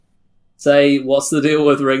Say, what's the deal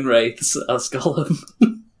with ring wraiths? Ask Gollum.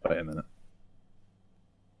 Wait a minute.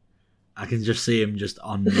 I can just see him just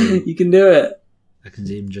on mute. You can do it. I can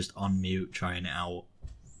see him just on mute trying it out.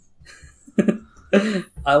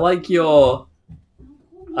 I like that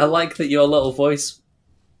your little voice,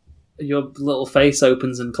 your little face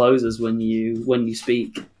opens and closes when you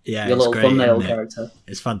speak. Yeah, your it's little great, thumbnail isn't it? character.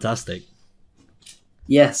 It's fantastic.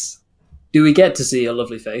 Yes. Do we get to see your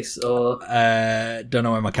lovely face, or Don't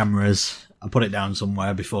know where my camera is. I put it down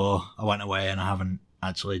somewhere before I went away, and I haven't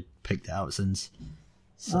actually picked it out since.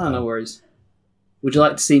 So, no worries. Would you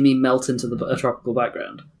like to see me melt into a tropical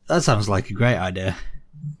background? that sounds like a great idea.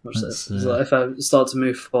 Watch Let's, this. So if I start to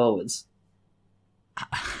move forwards.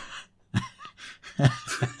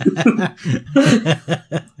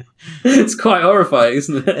 It's quite horrifying,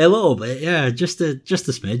 isn't it? A little bit, yeah, just a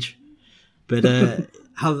smidge. But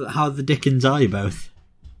how the dickens are you both?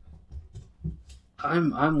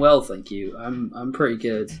 I'm well, thank you. I'm pretty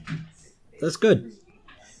good. That's good.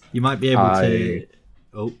 You might be able to.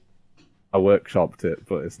 Oh, I workshopped it,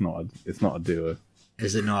 but it's not a duo.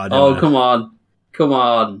 is it not? Oh, come on.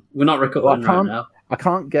 We're not recording right now. I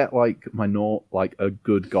can't get a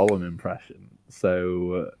good Gollum impression,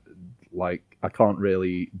 so I can't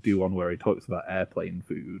really do one where he talks about airplane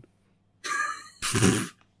food.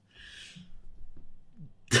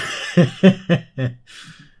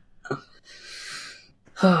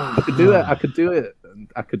 I could do it. I could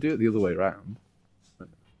do it the other way around.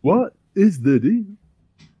 What is the deal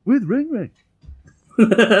with Ring Ring?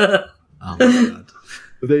 Oh my god!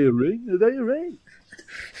 Are they a ring? Are they a ring?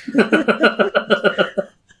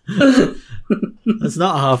 That's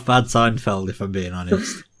not half bad Seinfeld, if I'm being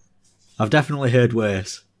honest. I've definitely heard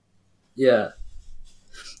worse. Yeah.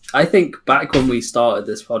 I think back when we started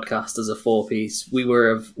this podcast as a 4-piece, we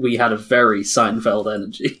had a very Seinfeld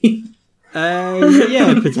energy.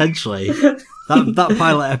 Yeah, potentially. That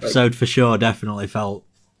pilot episode for sure definitely felt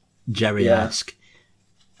Jerry-esque.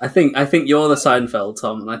 I think you're the Seinfeld,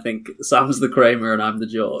 Tom, and I think Sam's the Kramer and I'm the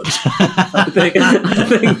George. I think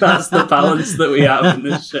that's the balance that we have in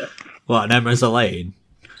this show. What, an Emma's Elaine?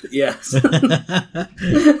 Yes.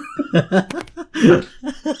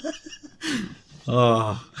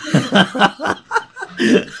 Oh.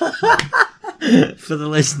 For the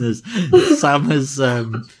listeners, Sam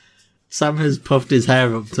has puffed his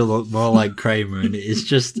hair up to look more like Kramer, and it's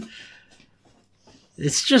just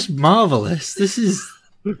marvelous. This is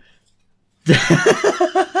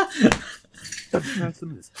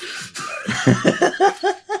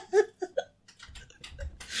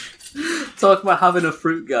Talk about having a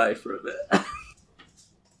fruit guy for a bit.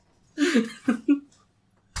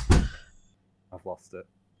 I've lost it.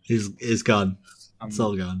 It's gone. It's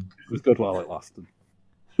all gone. It was good while it lasted.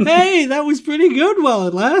 Hey, that was pretty good while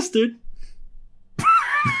it lasted.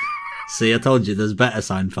 See, I told you there's better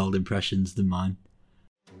Seinfeld impressions than mine.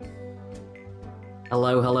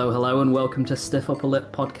 Hello, and welcome to Stiff Upper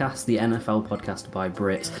Lip Podcast, the NFL podcast by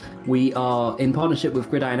Brits. We are in partnership with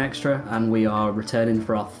Gridiron Extra, and we are returning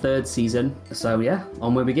for our third season. So yeah,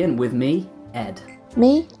 on we begin with me, Ed.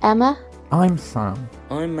 Me, Emma. I'm Sam.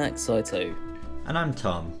 I'm Max Saito. And I'm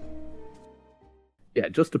Tom. Yeah,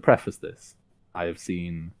 just to preface this, I have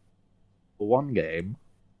seen one game,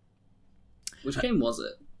 Which game was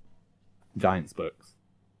it? Giants Books,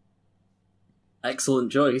 Excellent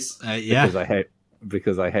choice. Yeah.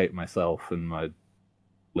 because I hate myself and my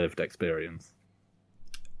lived experience.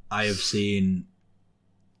 I have seen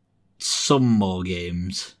some more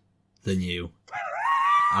games than you.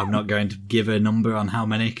 I'm not going to give a number on how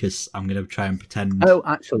many because I'm going to try and pretend. Oh,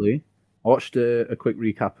 actually, I watched a quick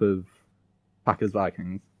recap of Packers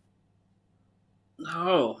Vikings.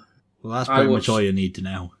 Oh. Well, that's pretty much all you need to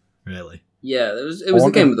know, really. Yeah, it was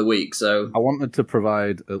the game of the week, so... I wanted to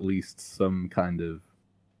provide at least some kind of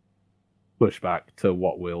pushback to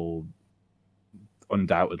what will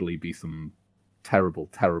undoubtedly be some terrible,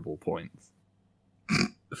 terrible points.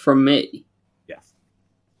 From me? Yes.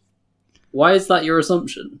 Why is that your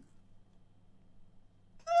assumption?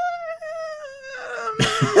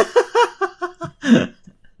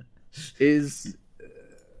 Is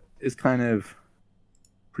kind of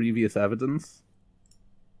previous evidence.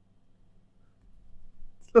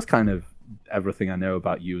 That's kind of everything I know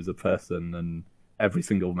about you as a person and every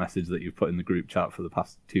single message that you've put in the group chat for the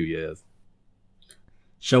past 2 years.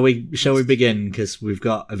 Shall we begin? Because we've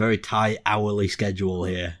got a very tight hourly schedule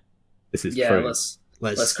here. This is Yeah, true.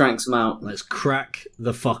 let's crank some out. Let's crack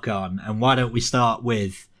the fuck on. And why don't we start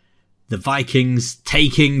with the Vikings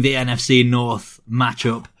taking the NFC North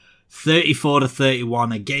matchup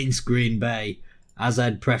 34-31 against Green Bay. As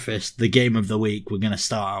Ed prefaced, the game of the week. We're going to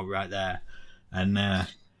start out right there. And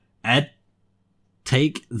Ed,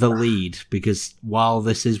 take the lead, because while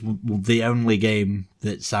this is the only game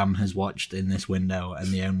that Sam has watched in this window and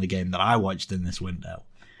the only game that I watched in this window.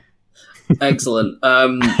 Excellent.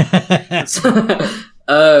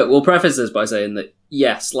 We'll preface this by saying that,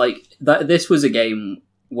 yes, this was a game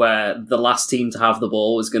where the last team to have the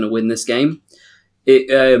ball was going to win this game.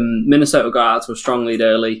 Minnesota got out to a strong lead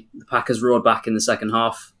early. The Packers roared back in the second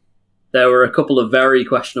half. There were a couple of very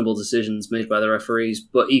questionable decisions made by the referees,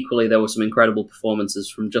 but equally there were some incredible performances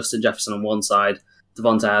from Justin Jefferson on one side,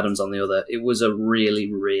 Devontae Adams on the other. It was a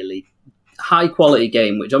really, really high-quality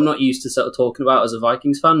game, which I'm not used to sort of talking about as a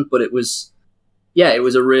Vikings fan, but it was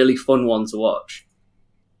a really fun one to watch.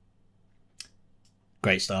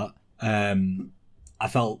 Great start. I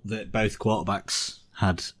felt that both quarterbacks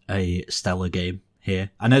had a stellar game here.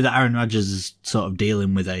 I know that Aaron Rodgers is sort of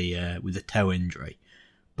dealing with a toe injury,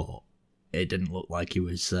 but it didn't look like he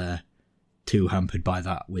was too hampered by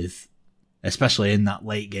that, with especially in that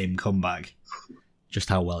late game comeback, just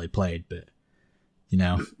how well he played. But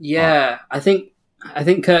yeah, I think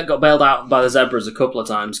Kirk got bailed out by the Zebras a couple of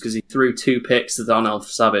times because he threw 2 picks to Darnell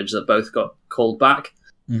Savage that both got called back.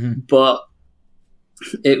 Mm-hmm. But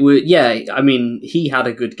it was, I mean, he had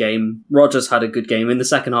a good game. Rodgers had a good game in the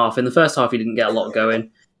second half. In the first half, he didn't get a lot going,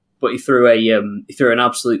 but he threw an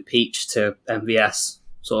absolute peach to MVS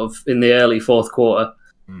sort of in the early fourth quarter.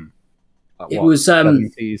 It was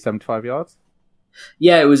 75 yards.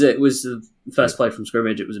 Yeah, it was the first play from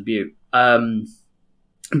scrimmage. It was a beaut.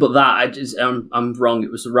 But that I'm wrong.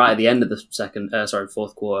 It was right at the end of the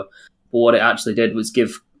fourth quarter. But what it actually did was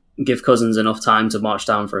give Cousins enough time to march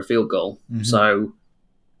down for a field goal. Mm-hmm. So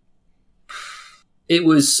it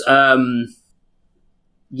was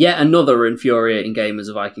yet another infuriating game as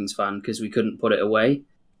a Vikings fan because we couldn't put it away.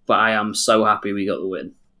 But I am so happy we got the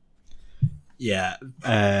win. Yeah,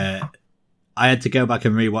 I had to go back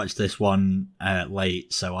and rewatch this one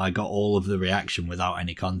late, so I got all of the reaction without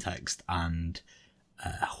any context. And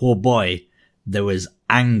oh boy, there was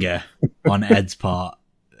anger on Ed's part,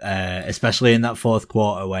 especially in that fourth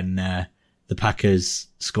quarter when the Packers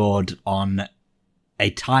scored on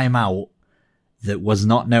a timeout that was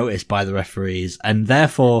not noticed by the referees, and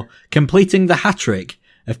therefore completing the hat-trick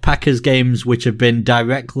of Packers games which have been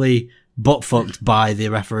directly butt-fucked by the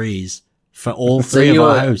referees for all three of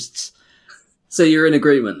our hosts. So you're in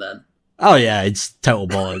agreement then? Oh yeah, it's total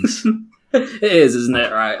bollocks. It is, isn't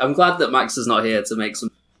it? Right. I'm glad that Max is not here to make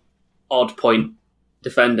some odd point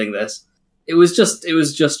defending this. It was just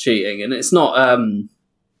cheating, and it's not.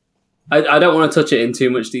 I don't want to touch it in too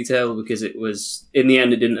much detail because it was, in the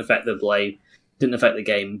end, it didn't affect the play, didn't affect the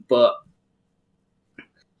game. But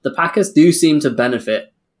the Packers do seem to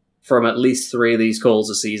benefit from at least 3 of these calls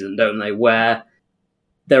a season, don't they? Where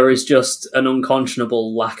there is just an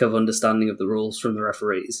unconscionable lack of understanding of the rules from the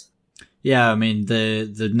referees. Yeah, I mean,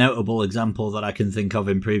 the notable example that I can think of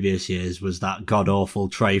in previous years was that god-awful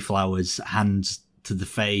Trey Flowers hands to the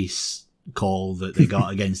face call that they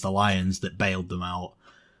got against the Lions that bailed them out.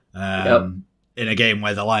 In a game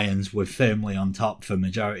where the Lions were firmly on top for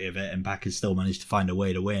majority of it and Packers still managed to find a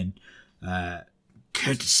way to win.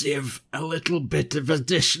 Courtesy of a little bit of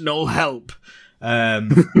additional help.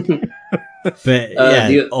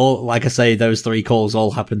 But all, like I say, those 3 calls all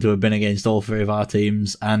happen to have been against all 3 of our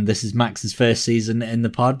teams, and this is Max's first season in the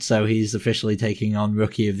pod, so he's officially taking on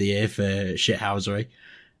Rookie of the Year for shithousery.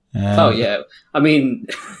 Oh yeah, I mean,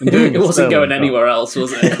 it wasn't going anywhere else,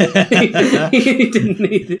 was it? He didn't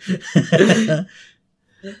need it.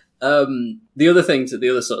 The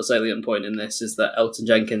other sort of salient point in this is that Elton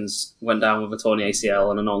Jenkins went down with a torn ACL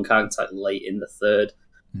and a non-contact late in the third.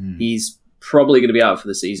 He's probably going to be out for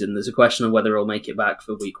the season. There's a question of whether he'll make it back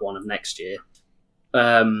for week 1 of next year.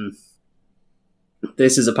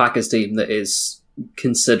 This is a Packers team that is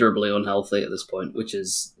considerably unhealthy at this point, which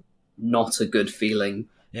is not a good feeling.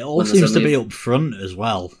 It all seems to be up front as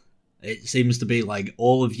well. It seems to be like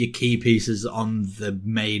all of your key pieces on the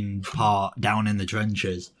main part down in the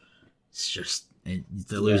trenches. It's just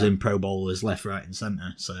they're losing Pro Bowlers left, right, and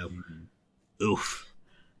centre. So, oof.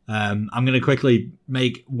 I'm going to quickly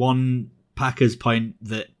make one Packers point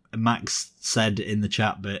that Max said in the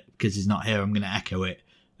chat, but because he's not here, I'm going to echo it.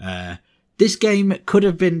 This game could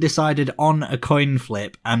have been decided on a coin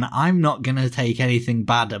flip, and I'm not going to take anything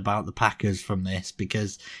bad about the Packers from this,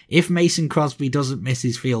 because if Mason Crosby doesn't miss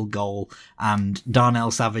his field goal and Darnell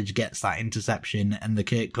Savage gets that interception and the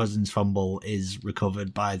Kirk Cousins fumble is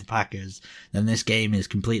recovered by the Packers, then this game is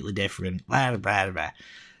completely different. Blah, blah, blah.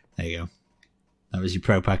 There you go. That was your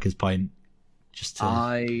pro Packers point. Just to...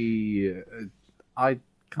 I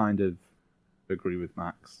kind of agree with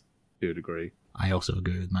Max to a degree. I also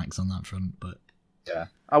agree with Max on that front, but Yeah,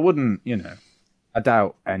 I wouldn't. I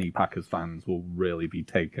doubt any Packers fans will really be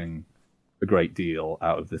taking a great deal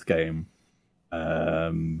out of this game.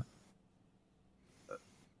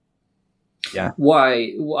 Yeah.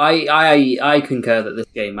 Why? I concur that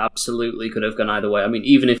this game absolutely could have gone either way. I mean,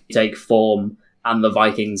 even if you take form and the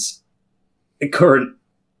Vikings' current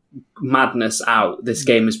madness out, this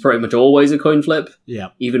game is pretty much always a coin flip. Yeah.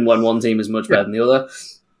 Even when one team is much better than the other.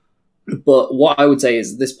 But what I would say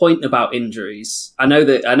is this point about injuries. I know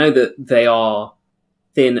that they are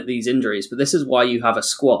thin at these injuries, but this is why you have a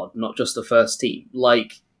squad, not just the first team.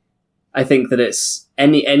 Like, I think that it's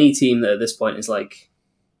any team that at this point is like,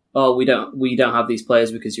 oh, we don't have these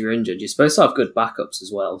players because you're injured. You're supposed to have good backups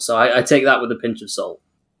as well. So I take that with a pinch of salt.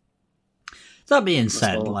 That being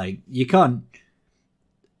said, like, you can't.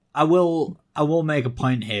 I will make a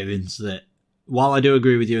point here is that while I do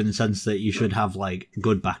agree with you in the sense that you should have like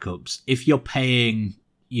good backups, if you're paying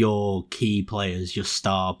your key players, your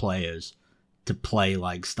star players, to play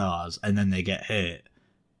like stars and then they get hurt,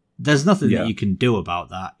 there's nothing that you can do about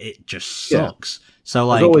that. It just sucks. So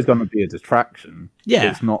like, there's always going to be a distraction.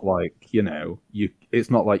 Yeah, it's not like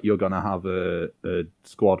it's not like you're going to have a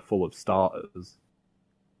squad full of starters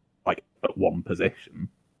like at one position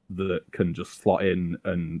that can just slot in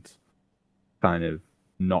and kind of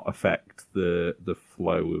not affect the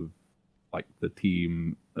flow of like the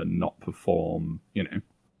team and not perform.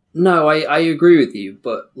 No, I agree with you,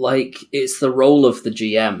 but like it's the role of the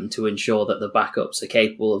GM to ensure that the backups are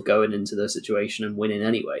capable of going into the situation and winning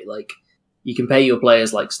anyway. Like, you can pay your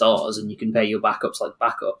players like stars and you can pay your backups like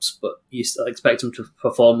backups, but you still expect them to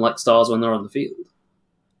perform like stars when they're on the field.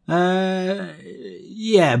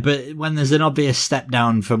 Yeah, but when there's an obvious step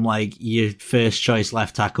down from like your first choice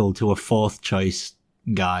left tackle to a fourth choice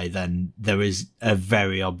guy, then there is a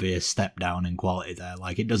very obvious step down in quality there.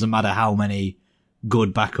 Like, it doesn't matter how many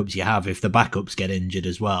good backups you have, if the backups get injured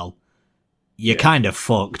as well, you're kind of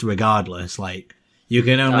fucked regardless. Like, you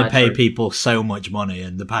can only pay people so much money,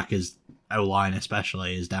 and the Packers O-line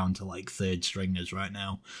especially is down to like third stringers right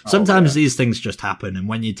now. Sometimes these things just happen, and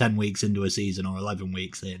when you're 10 weeks into a season or 11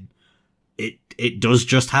 weeks in, it does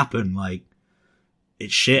just happen. Like,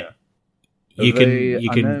 it's shit. You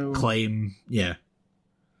can claim.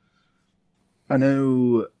 I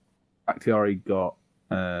know Bakhtiari got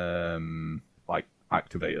like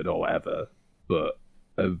activated or whatever, but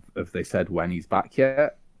have they said when he's back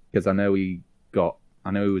yet? Because I know he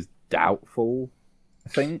was doubtful, I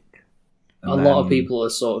think. A lot of people are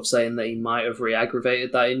sort of saying that he might have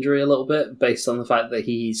re-aggravated that injury a little bit based on the fact that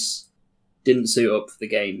he's didn't suit up for the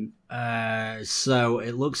game. So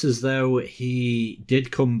it looks as though he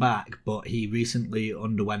did come back, but he recently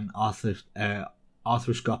underwent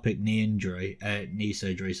arthroscopic knee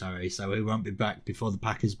surgery. So he won't be back before the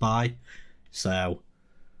Packers bye. So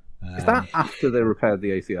is that after they repaired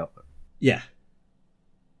the ACL? Yeah.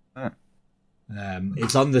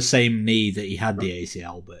 It's on the same knee that he had the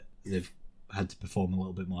ACL, but they've had to perform a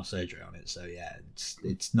little bit more surgery on it. So yeah,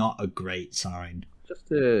 it's not a great sign.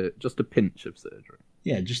 Just a pinch of surgery.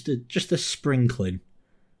 Yeah, just a sprinkling,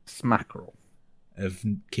 smackerel of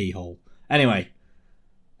keyhole. Anyway,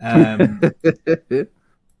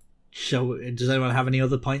 so does anyone have any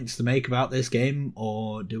other points to make about this game,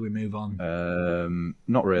 or do we move on?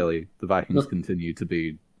 Not really. The Vikings continue to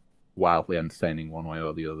be wildly entertaining one way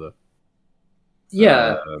or the other.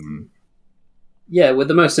 Yeah. Yeah, we're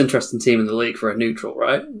the most interesting team in the league for a neutral,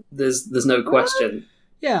 right? There's no question.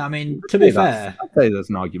 Yeah, I mean, to be fair, I'd say there's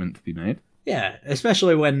an argument to be made. Yeah,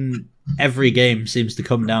 especially when every game seems to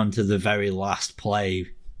come down to the very last play.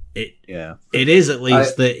 It is at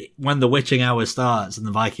least that when the witching hour starts and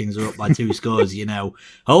the Vikings are up by 2 scores,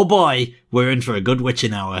 oh boy, we're in for a good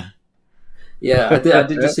witching hour. Yeah, I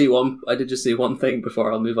did just see one thing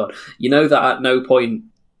before I'll move on. You know that at no point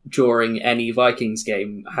during any Vikings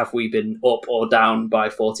game have we been up or down by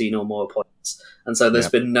 14 or more points, and so there's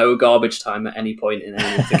been no garbage time at any point in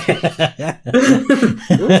any of the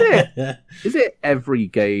games. Is it every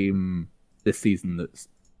game this season that's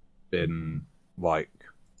been like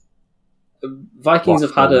Vikings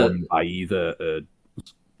have had by either a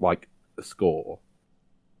score?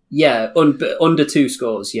 Yeah, under 2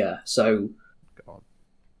 scores. Yeah, so.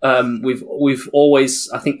 We've always,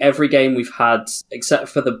 I think every game we've had, except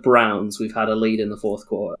for the Browns, we've had a lead in the fourth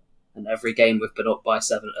quarter, and every game we've been up by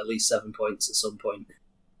at least 7 points at some point.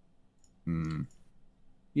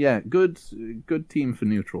 Yeah, good team for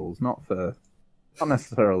neutrals, not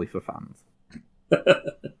necessarily for fans.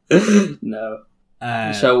 No.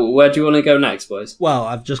 So where do you want to go next, boys? Well,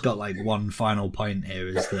 I've just got one final point here,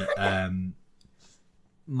 is that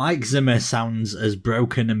Mike Zimmer sounds as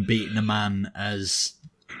broken and beaten a man as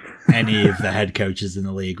any of the head coaches in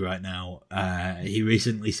the league right now. He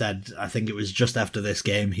recently said, I think it was just after this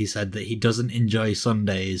game, he said that he doesn't enjoy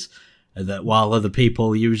Sundays, that while other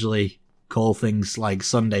people usually call things like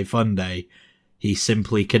Sunday Fun Day, he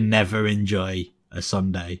simply can never enjoy a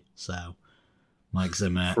Sunday. So Mike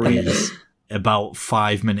Zimmer is about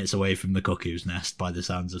 5 minutes away from the cuckoo's nest by the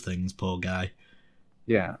sounds of things, poor guy.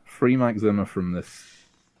 Yeah, free Mike Zimmer from this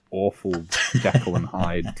awful Jekyll and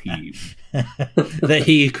Hyde team that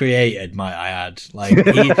he created, might I add. Like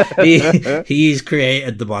he's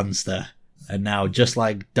created the monster, and now, just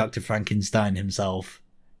like Dr. Frankenstein himself,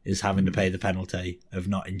 is having to pay the penalty of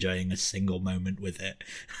not enjoying a single moment with it.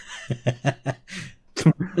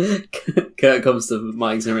 Kurt comes to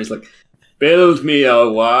Mike Zimmer, he's like, "Build me a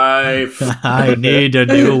wife. I need a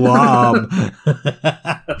new arm."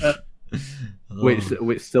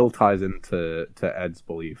 Which still ties into Ed's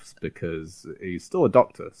beliefs, because he's still a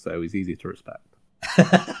doctor, so he's easy to respect.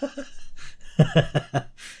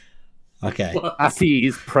 Okay. At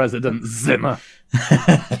ease, President Zimmer.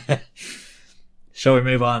 Shall we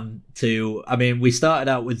move on to... I mean, we started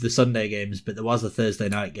out with the Sunday games, but there was a Thursday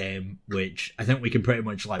night game, which I think we can pretty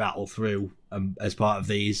much battle through as part of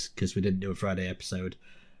these, because we didn't do a Friday episode.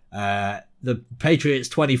 The Patriots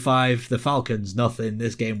 25, the Falcons nothing.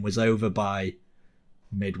 This game was over by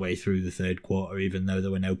midway through the third quarter, even though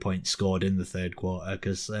there were no points scored in the third quarter,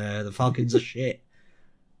 because the Falcons are shit.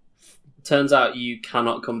 Turns out you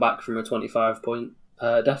cannot come back from a 25-point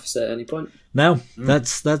deficit at any point. No,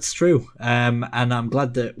 that's true. And I'm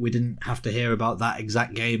glad that we didn't have to hear about that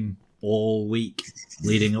exact game all week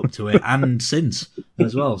leading up to it and since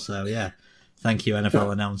as well. So yeah, thank you,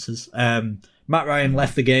 NFL announcers. Matt Ryan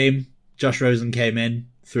left the game. Josh Rosen came in,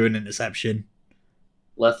 threw an interception.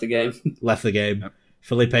 Left the game. Yep.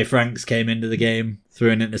 Felipe Franks came into the game, threw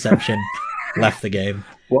an interception, left the game.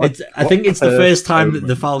 I think it's the first time that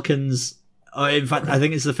the Falcons... in fact, I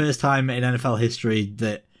think it's the first time in NFL history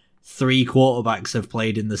that 3 quarterbacks have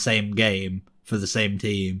played in the same game for the same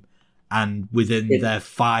team, and within their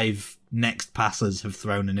 5 next passes have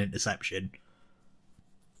thrown an interception.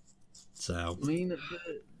 So... I mean,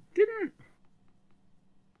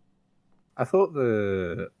 I thought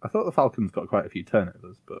the Falcons got quite a few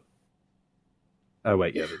turnovers, but oh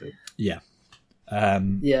wait, yeah, they did. Yeah,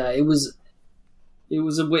 yeah. It was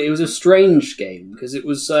a strange game, because it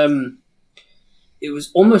was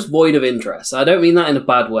almost void of interest. I don't mean that in a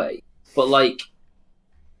bad way, but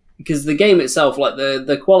because the game itself,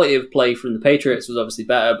 the quality of play from the Patriots was obviously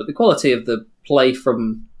better, but the quality of the play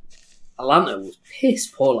from Atlanta was piss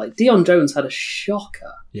poor. Deion Jones had a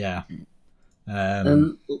shocker. Yeah.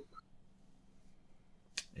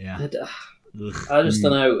 Yeah. I just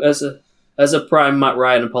don't know. As a prime Matt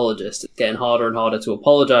Ryan apologist, it's getting harder and harder to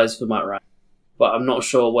apologise for Matt Ryan. But I'm not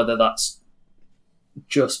sure whether that's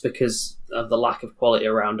just because of the lack of quality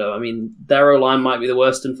around him. I mean, their O-line might be the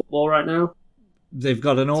worst in football right now. They've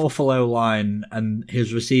got an awful O-line, and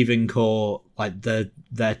his receiving core,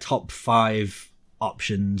 their top 5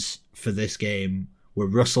 options for this game were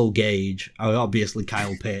Russell Gage, obviously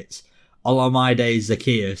Kyle Pitts, Olamide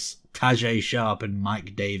Zaccheaus, Tajay Sharp, and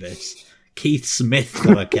Mike Davis. Keith Smith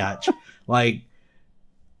got a catch.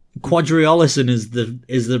 Quadri Ollison is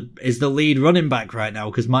the lead running back right now,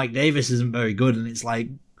 because Mike Davis isn't very good, and it's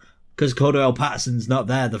because Cordell Patterson's not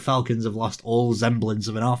there, the Falcons have lost all semblance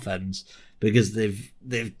of an offense, because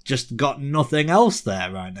they've just got nothing else there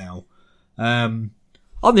right now.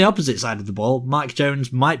 On the opposite side of the ball, Mike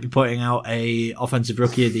Jones might be putting out a Offensive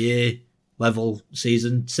Rookie of the Year level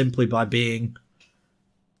season simply by being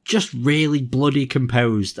just really bloody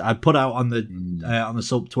composed. I put out on the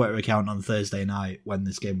sub Twitter account on Thursday night when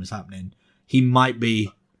this game was happening, he might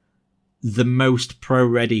be the most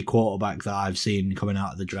pro-ready quarterback that I've seen coming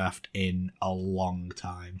out of the draft in a long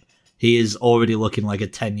time. He is already looking like a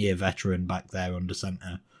 10-year veteran back there under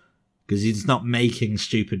center, because he's not making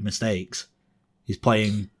stupid mistakes. He's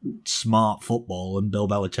playing smart football, and Bill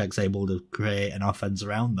Belichick's able to create an offense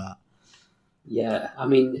around that. Yeah, I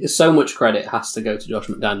mean, so much credit has to go to Josh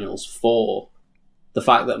McDaniels for the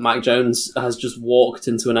fact that Mac Jones has just walked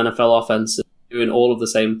into an NFL offense doing all of the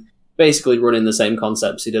same, basically running the same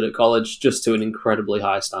concepts he did at college, just to an incredibly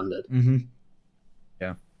high standard. Mm-hmm.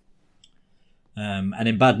 Yeah. And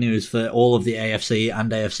in bad news for all of the AFC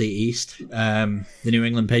and AFC East, the New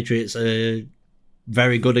England Patriots are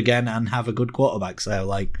very good again and have a good quarterback.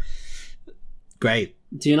 So, great.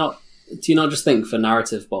 Do you not just think for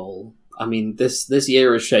Narrative Bowl? I mean, this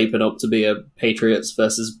year is shaping up to be a Patriots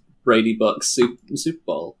versus Brady Bucks Super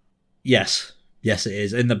Bowl. Yes, it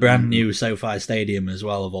is. In the brand new SoFi Stadium as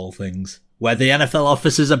well, of all things, where the NFL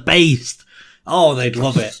offices are based. Oh, they'd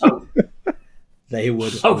love it. They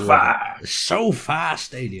would so far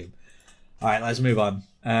stadium. All right, let's move on.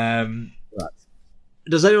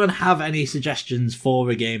 Does anyone have any suggestions for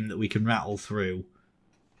a game that we can rattle through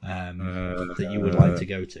that you would like to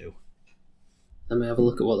go to? Let me have a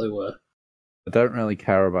look at what they were. I don't really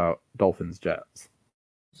care about Dolphins Jets.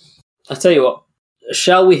 I tell you what,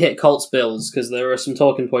 shall we hit Colts Bills, because there are some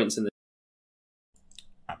talking points in this.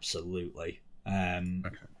 Absolutely. Okay.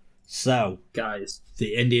 So, guys,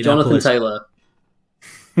 the Indianapolis... Jonathan Taylor.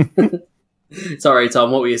 Sorry,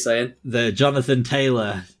 Tom, what were you saying? The Jonathan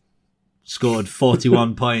Taylor scored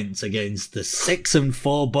 41 points against the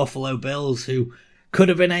 6-4 Buffalo Bills, who could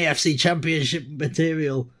have been AFC Championship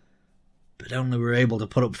material, but only were able to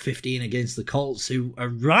put up 15 against the Colts, who are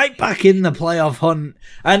right back in the playoff hunt.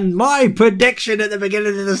 And my prediction at the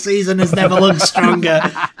beginning of the season has never looked stronger.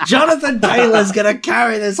 Jonathan Taylor's going to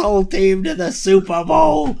carry this whole team to the Super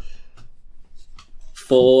Bowl.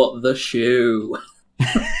 For the shoe.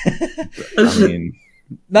 I mean,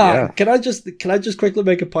 yeah. Can I just quickly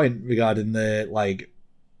make a point regarding the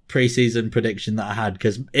preseason prediction that I had,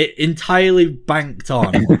 because it entirely banked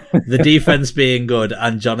on the defense being good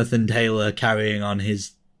and Jonathan Taylor carrying on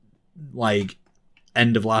his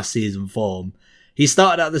end of last season form. He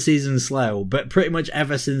started out the season slow, but pretty much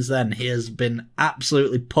ever since then he has been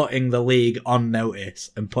absolutely putting the league on notice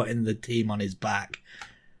and putting the team on his back.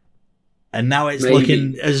 And now it's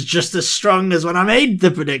looking as just as strong as when I made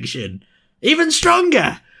the prediction. Even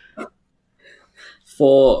stronger!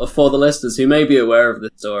 For the listeners who may be aware of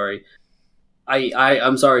this story,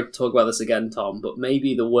 I'm sorry to talk about this again, Tom, but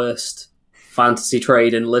maybe the worst fantasy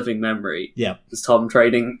trade in living memory is Tom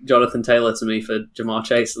trading Jonathan Taylor to me for Jamar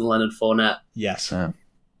Chase and Leonard Fournette. Yes.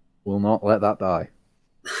 We'll not let that die.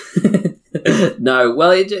 No,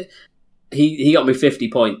 well, he got me 50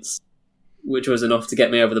 points, which was enough to get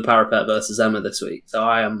me over the parapet versus Emma this week. So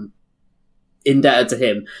I am indebted to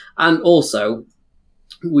him. And also,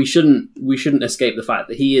 we shouldn't escape the fact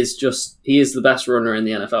that he is the best runner in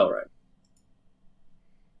the NFL, right?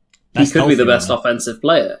 He could be the best offensive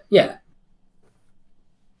player. Yeah.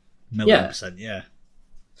 %, yeah.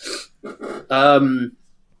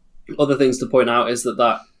 Other things to point out is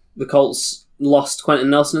that the Colts lost Quentin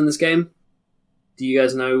Nelson in this game. Do you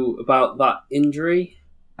guys know about that injury?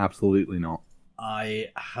 Absolutely not. I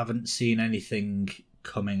haven't seen anything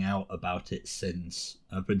coming out about it since.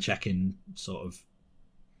 I've been checking to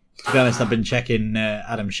be honest, I've been checking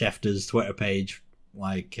Adam Schefter's Twitter page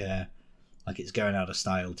like it's going out of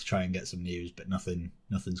style to try and get some news, but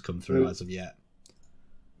nothing's come through as of yet.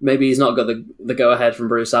 Maybe he's not got the go ahead from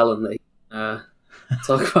Bruce Allen.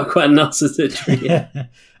 Talk about Quentin Nelson's injury.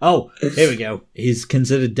 Oh, here we go. He's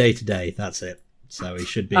considered day to day. That's it. So he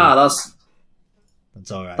should be. That's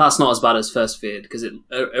all right. That's not as bad as first feared, because it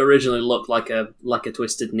originally looked like a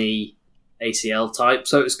twisted knee ACL type.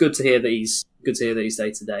 So it's good to hear that he's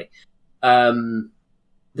day to day.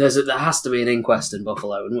 There has to be an inquest in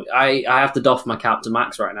Buffalo, and I have to doff my cap to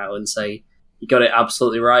Max right now and say he got it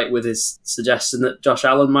absolutely right with his suggestion that Josh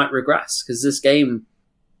Allen might regress, because this game,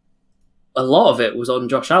 a lot of it was on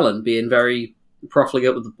Josh Allen being very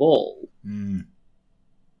profligate with the ball.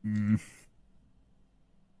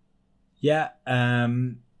 Yeah, I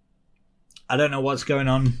don't know what's going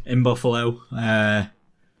on in Buffalo.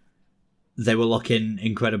 They were looking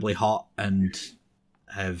incredibly hot and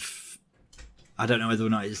I don't know whether or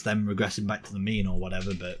not it's them regressing back to the mean or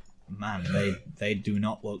whatever, but man, they do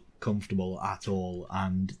not look comfortable at all,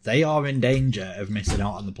 and they are in danger of missing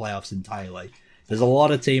out on the playoffs entirely. There's a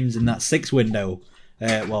lot of teams in that 6-win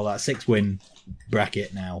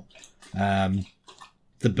bracket now.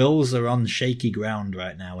 The Bills are on shaky ground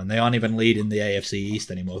right now, and they aren't even leading the AFC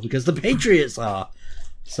East anymore because the Patriots are.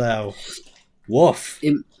 So, woof.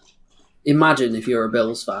 Imagine if you're a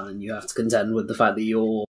Bills fan and you have to contend with the fact that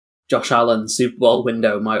your Josh Allen Super Bowl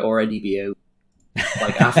window might already be over.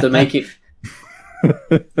 After making...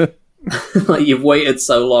 you've waited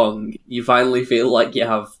so long, you finally feel like you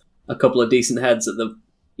have a couple of decent heads at the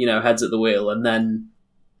wheel, and then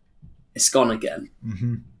it's gone again.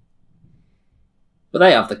 Mm-hmm. But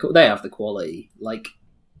they have the quality.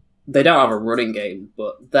 They don't have a running game,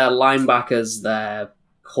 but their linebackers, their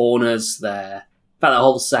corners, their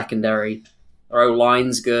whole secondary, their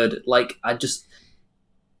O-line's good. I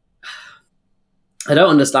don't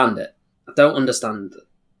understand it. I don't understand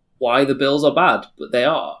why the Bills are bad, but they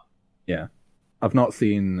are. Yeah. I've not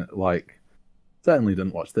seen, certainly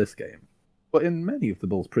didn't watch this game, but in many of the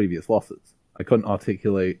Bills' previous losses, I couldn't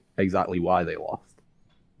articulate exactly why they lost.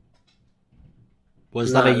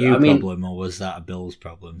 Was that a problem, or was that a Bills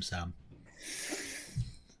problem, Sam?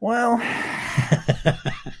 Well...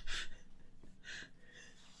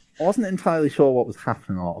 I wasn't entirely sure what was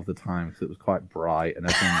happening a lot of the time because it was quite bright and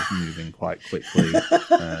everything was moving quite quickly.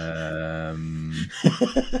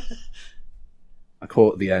 I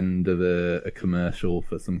caught the end of a commercial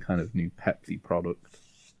for some kind of new Pepsi product.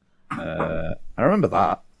 I remember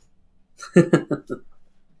that.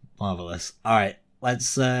 Marvelous. All right,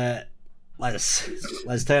 let's turn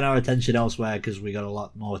our attention elsewhere because we got a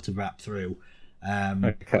lot more to wrap through.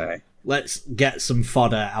 Okay. Let's get some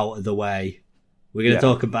fodder out of the way. We're going to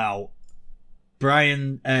talk about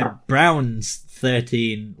Browns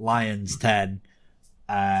 13, Lions 10.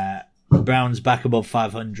 Browns back above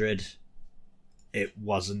 500. It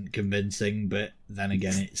wasn't convincing, but then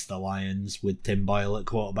again, it's the Lions with Tim Boyle at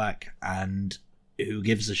quarterback, and who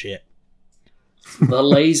gives a shit? The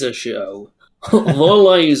laser show. The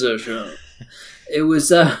laser show. It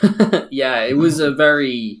was, it was a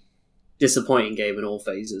very disappointing game in all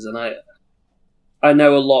phases, and I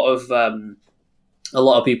know a lot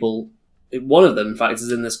of people. One of them, in fact,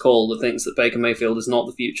 is in this call that thinks that Baker Mayfield is not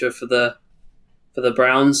the future for the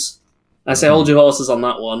Browns. I say hold your horses on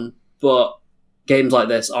that one, but games like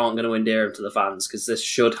this aren't going to endear him to the fans because this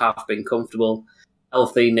should have been comfortable,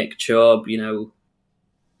 healthy. Nick Chubb,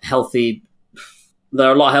 healthy.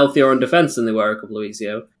 They're a lot healthier on defense than they were a couple of weeks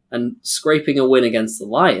ago, and scraping a win against the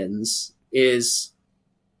Lions is.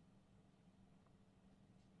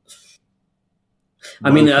 I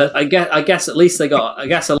mean, I guess at least they got. I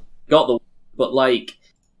guess I got the, but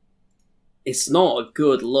it's not a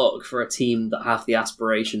good look for a team that have the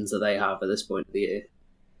aspirations that they have at this point of the year.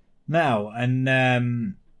 No, and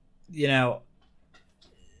I'm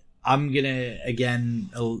gonna again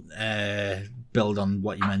build on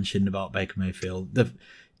what you mentioned about Baker Mayfield. If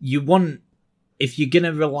you're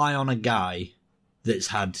gonna rely on a guy that's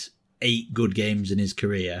had 8 good games in his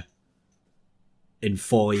career in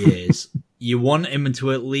 4 years, you want him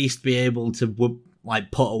to at least be able to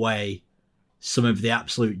put away some of the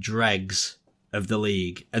absolute dregs of the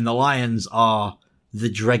league, and the Lions are the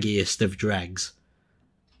dreggiest of dregs.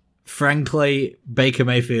 Frankly, Baker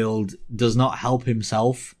Mayfield does not help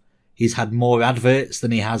himself. He's had more adverts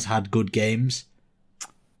than he has had good games.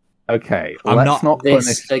 Okay, let's not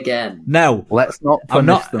punish again. No, let's not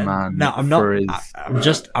punish the man. No, I'm not.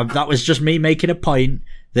 That was just me making a point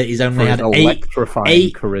that he's only had 8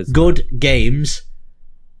 good games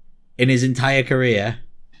in his entire career.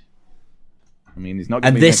 I mean, he's not.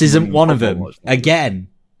 And this isn't one of them. Again,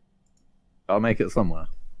 I'll make it somewhere.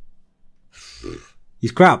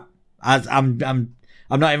 He's crap. I'm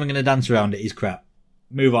not even going to dance around it. He's crap.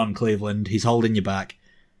 Move on, Cleveland. He's holding you back.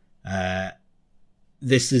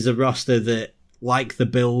 This is a roster that, like the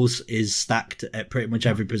Bills, is stacked at pretty much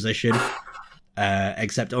every position.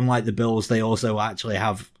 Except, unlike the Bills, they also actually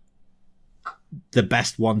have the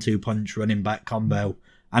best 1-2 punch running back combo,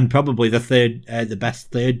 and probably the best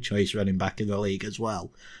third choice running back in the league as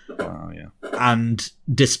well. Oh yeah. And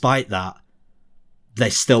despite that, they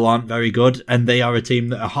still aren't very good, and they are a team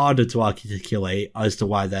that are harder to articulate as to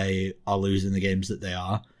why they are losing the games that they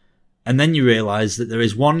are. And then you realise that there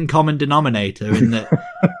is one common denominator in that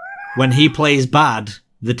when he plays bad,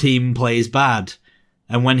 the team plays bad.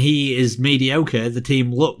 And when he is mediocre, the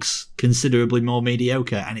team looks considerably more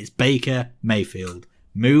mediocre, and it's Baker Mayfield.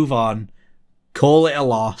 Move on. Call it a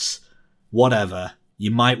loss. Whatever.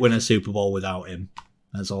 You might win a Super Bowl without him.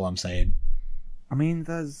 That's all I'm saying. I mean,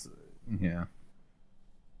 there's... Yeah.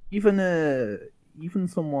 Even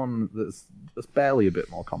someone that's barely a bit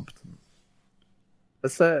more competent.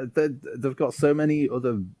 They've got so many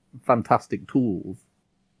other fantastic tools.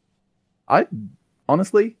 I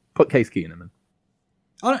honestly put Case Keenum in.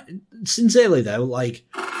 Sincerely though,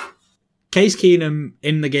 Case Keenum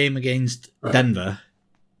in the game against Denver,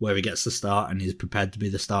 where he gets the start and he's prepared to be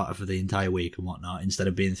the starter for the entire week and whatnot, instead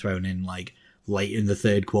of being thrown in late in the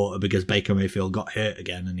third quarter because Baker Mayfield got hurt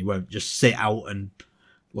again and he won't just sit out and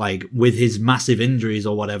with his massive injuries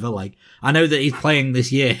or whatever. I know that he's playing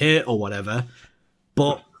this year hurt or whatever,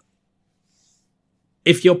 but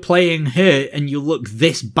if you're playing hurt and you look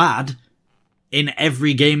this bad in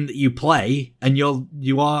every game that you play, and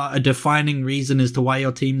you are a defining reason as to why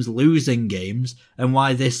your team's losing games and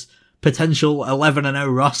why this potential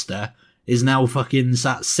 11-0 roster is now fucking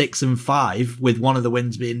sat 6-5 with one of the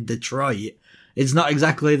wins being Detroit, it's not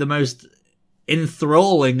exactly the most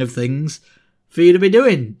enthralling of things for you to be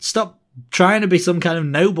doing. Stop trying to be some kind of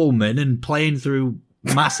nobleman and playing through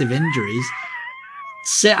massive injuries.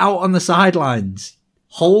 Sit out on the sidelines,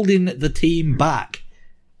 holding the team back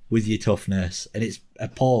with your toughness, and it's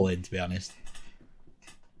appalling, to be honest.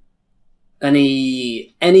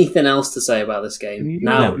 Anything else to say about this game?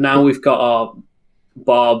 Now we've got our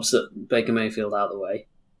barbs at Baker Mayfield out of the way.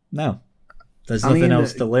 No. There's I nothing mean,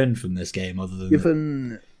 else to learn from this game other than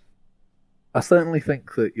Given, I certainly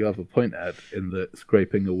think that you have a point, Ed, in that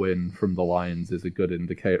scraping a win from the Lions is a good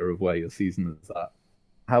indicator of where your season is at.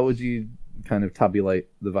 How would you kind of tabulate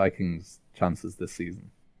the Vikings' chances this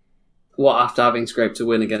season? What, after having scraped a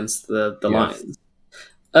win against the Yes.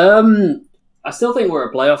 Lions? I still think we're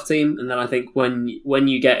a playoff team, and then I think when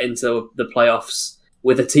you get into the playoffs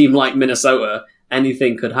with a team like Minnesota,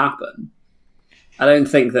 anything could happen. I don't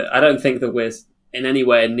think that we're in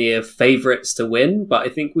anywhere near favourites to win, but I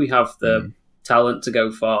think we have the talent to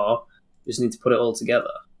go far. We just need to put it all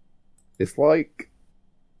together. It's like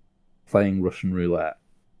playing Russian roulette.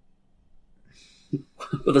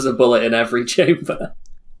 But there's a bullet in every chamber.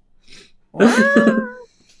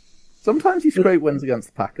 Sometimes you scrape wins against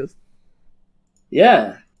the Packers.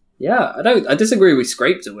 Yeah. I disagree. We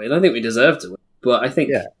scraped a win. I think we deserve to win, but I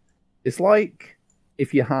think It's like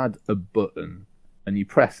if you had a button and you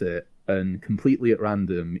press it, and completely at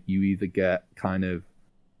random, you either get kind of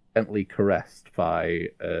gently caressed by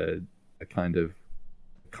a kind of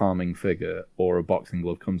calming figure, or a boxing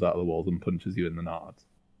glove comes out of the walls and punches you in the nards.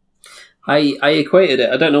 I equated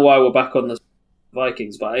it. I don't know why we're back on the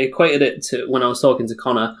Vikings, but I equated it to when I was talking to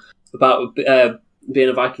Connor about being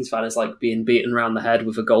a Vikings fan is like being beaten around the head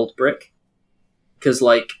with a gold brick. Because,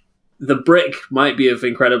 like, the brick might be of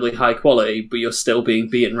incredibly high quality, but you're still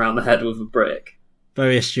being beaten around the head with a brick.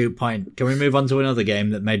 very astute point. Can we move on to another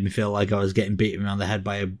game that made me feel like I was getting beaten around the head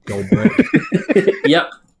by a gold brick?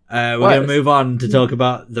 Yep. We're going to move on to talk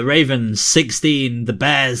about the Ravens 16, the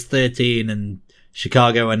Bears 13, and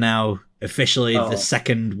Chicago are now officially the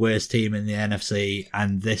second worst team in the NFC,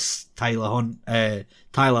 and this Tyler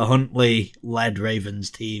Huntley-led Ravens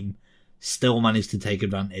team still managed to take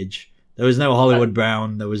advantage. There was no Hollywood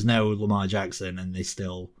Brown, there was no Lamar Jackson, and they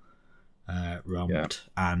still romped.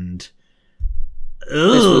 Yeah. And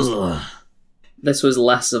this was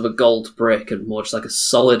less of a gold brick and more just like a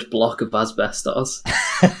solid block of asbestos.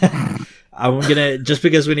 I'm gonna, just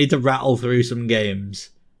because we need to rattle through some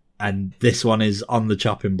games, and this one is on the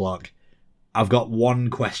chopping block, I've got one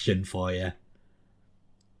question for you.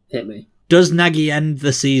 Hit me. Does Nagy end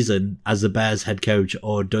the season as the Bears head coach,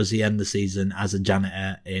 or does he end the season as a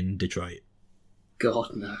janitor in Detroit?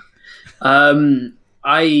 God, no.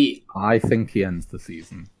 I think he ends the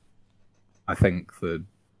season. I think the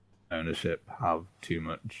ownership have too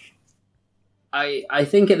much. I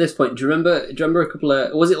think at this point, do you remember a couple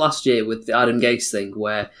of, was it last year with the Adam Gase thing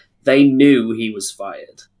where they knew he was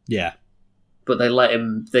fired? Yeah. But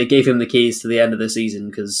they gave him the keys to the end of the season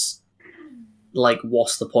because, like,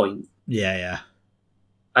 what's the point? Yeah.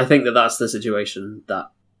 I think that's the situation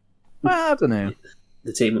that I don't know.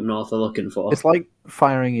 The team up north are looking for. It's like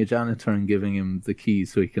firing your janitor and giving him the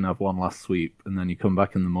keys so he can have one last sweep, and then you come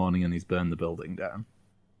back in the morning and he's burned the building down.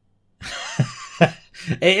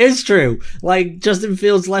 It is true. Like, Justin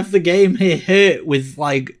Fields left the game here hurt with,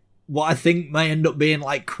 like, what I think may end up being,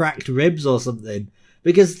 like, cracked ribs or something.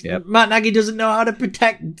 Because Matt Nagy doesn't know how to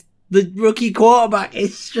protect the rookie quarterback.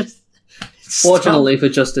 It's just... Fortunately for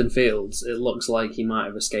Justin Fields, it looks like he might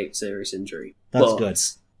have escaped serious injury. That's good.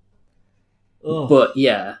 But,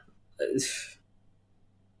 yeah.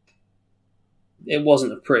 It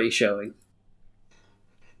wasn't a pretty showing.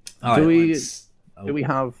 Do we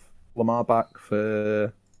have Lamar back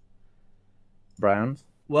for Browns?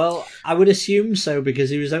 Well, I would assume so, because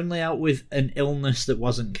he was only out with an illness that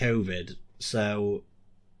wasn't COVID. So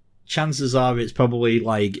chances are it's probably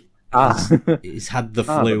like he's had the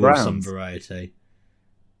flu of some variety.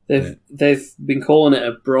 They've been calling it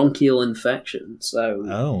a bronchial infection,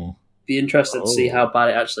 so be interested to see how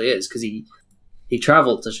bad it actually is, because he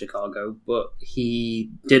travelled to Chicago, but he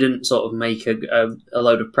didn't sort of make a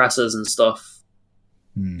load of pressers and stuff.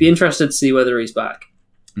 Be interested to see whether he's back.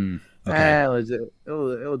 Okay.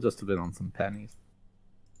 It'll just have been on some pennies.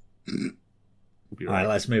 All right,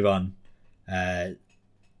 let's move on.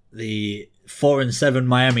 The 4-7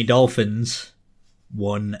 Miami Dolphins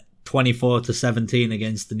won 24-17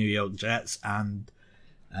 against the New York Jets, and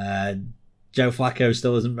Joe Flacco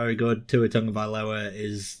still isn't very good. Tua Tagovailoa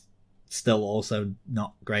is still also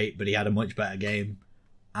not great, but he had a much better game.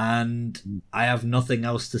 And I have nothing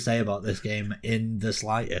else to say about this game in the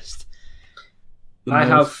slightest.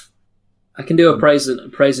 I can do a praise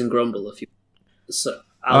and grumble if you. So,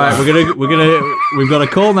 all right, we've got a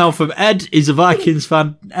call now from Ed. He's a Vikings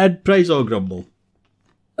fan. Ed, praise or grumble?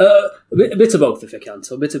 A bit of both, if I can.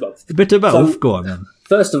 So a bit of both. A bit of both. So, go on then.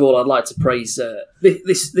 First of all, I'd like to praise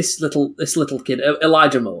this little kid,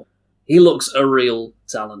 Elijah Moore. He looks a real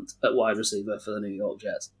talent at wide receiver for the New York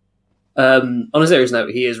Jets. On a serious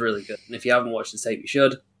note, he is really good, and if you haven't watched the tape, you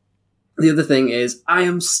should. The other thing is, I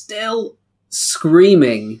am still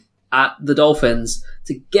screaming at the Dolphins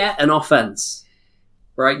to get an offense,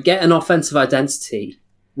 right? Get an offensive identity,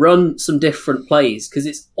 run some different plays, because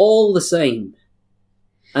it's all the same.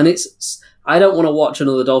 And I don't want to watch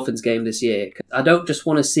another Dolphins game this year. I don't just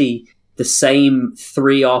want to see the same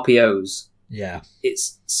 3 RPOs. Yeah.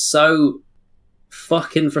 It's so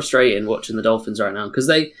fucking frustrating watching the Dolphins right now,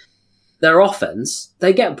 because their offense,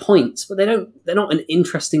 they get points, but they're not an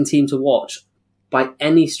interesting team to watch by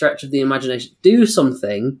any stretch of the imagination. Do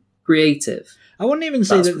something creative. I wouldn't even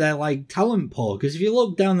say that they're like talent poor, because if you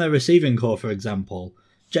look down their receiving core, for example,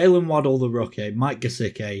 Jalen Waddle, the rookie, Mike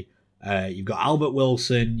Gesicki, you've got Albert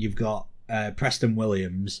Wilson, you've got Preston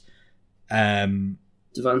Williams,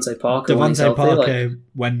 Devontae Parker,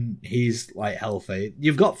 when he's like healthy.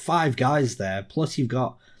 You've got 5 guys there, plus you've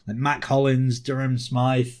got like Matt Collins, Durham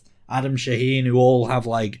Smythe, Adam Shaheen, who all have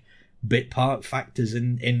like bit part factors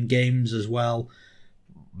in games as well.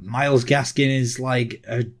 Myles Gaskin is like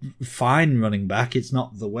a fine running back. It's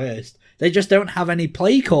not the worst. They just don't have any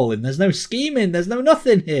play calling. There's no scheming. There's no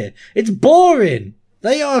nothing here. It's boring.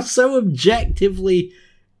 They are so objectively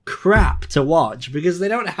crap to watch because they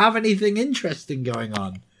don't have anything interesting going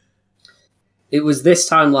on. It was this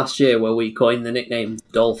time last year where we coined the nickname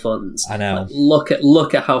Dolphins. I know. Like,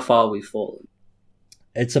 look at how far we've fallen.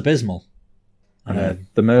 It's abysmal.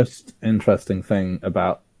 The most interesting thing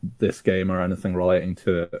about this game or anything relating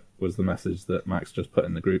to it was the message that Max just put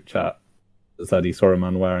in the group chat that said he saw a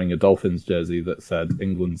man wearing a Dolphins jersey that said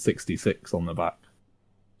England 66 on the back.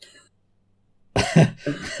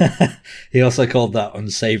 He also called that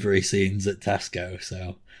unsavoury scenes at Tesco,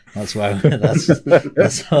 so that's why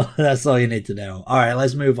that's all you need to know. All right,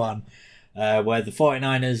 let's move on. Where the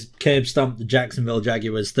 49ers curb stomped the Jacksonville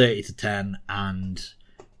Jaguars 30-10, and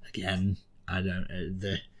again,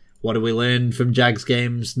 what do we learn from Jags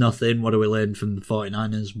games? Nothing. What do we learn from the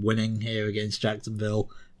 49ers winning here against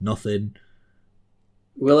Jacksonville? Nothing.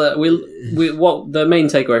 What the main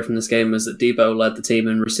takeaway from this game was that Debo led the team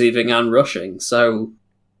in receiving and rushing, so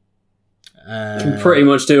he can pretty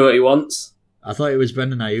much do what he wants. I thought it was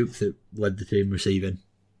Brendan Ayuk that led the team receiving.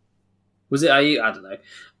 Was it Ayuk? I don't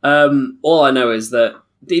know. All I know is that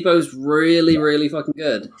Debo's really, really fucking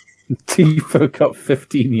good. Debo got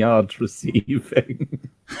 15 yards receiving.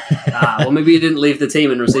 Well, maybe he didn't leave the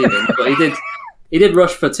team in receiving, but he did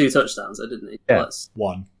rush for 2 touchdowns, though, didn't he? Yeah.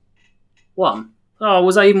 One. Oh,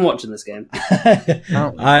 was I even watching this game?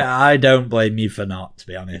 I don't blame you for not, to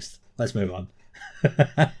be honest. Let's move on.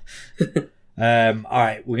 All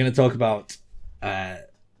right, we're going to talk about the...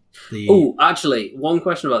 Oh, actually, one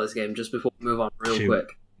question about this game, just before we move on real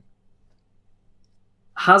quick.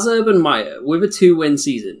 Has Urban Meyer, with a 2-win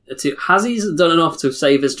season, has he done enough to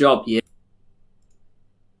save his job yet?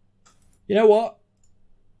 You know what?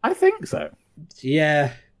 I think so.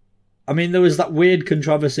 Yeah. I mean, there was that weird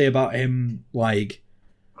controversy about him, like,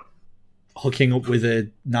 hooking up with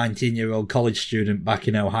a 19-year-old college student back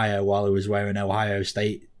in Ohio while he was wearing Ohio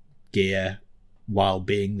State gear while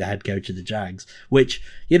being the head coach of the Jags, which,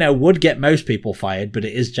 you know, would get most people fired, but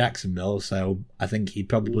it is Jacksonville, so I think he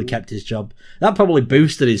probably kept his job. That probably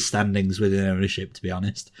boosted his standings within ownership, to be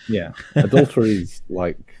honest. Yeah. Adultery is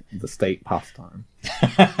like the state pastime.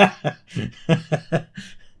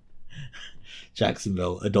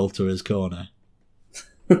 Jacksonville, adulterer's corner.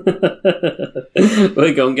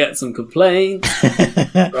 We're going to get some complaints.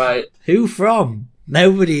 Right. Who from?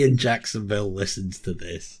 Nobody in Jacksonville listens to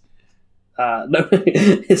this. No,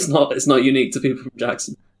 it's not unique to people from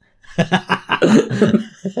Jackson.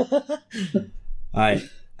 Alright.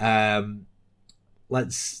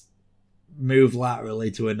 Let's move laterally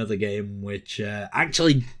to another game, which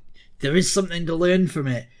actually there is something to learn from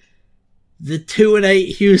it. The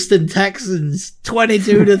 2-8 Houston Texans,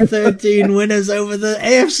 22-13 winners over the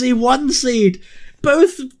AFC 1 seed.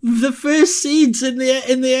 Both the first seeds in the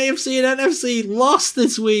AFC and NFC lost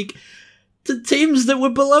this week to teams that were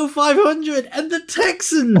below 500, and the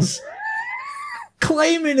Texans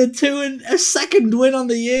claiming a second win on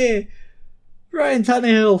the year. Ryan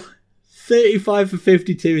Tannehill, 35 for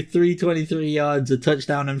 52, 323 yards, a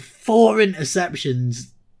touchdown, and 4 interceptions.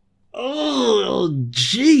 Oh,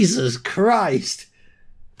 Jesus Christ.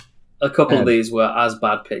 A couple of these were as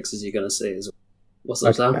bad picks as you're going to see as well. What's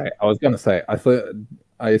up, Sam? I was going to say,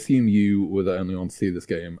 I assume you were the only one to see this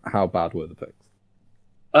game. How bad were the picks?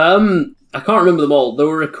 I can't remember them all. There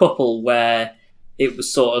were a couple where it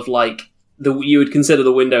was sort of like you would consider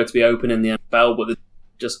the window to be open in the NFL, but they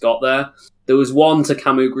just got there. There was one to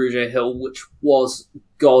Camu Grugier-Hill, which was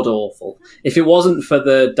god-awful. If it wasn't for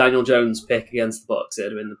the Daniel Jones pick against the Bucs,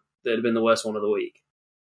 it'd have been the worst one of the week.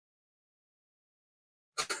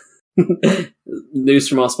 News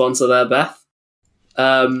from our sponsor there, Beth.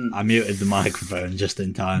 I muted the microphone just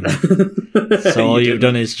in time. So all you've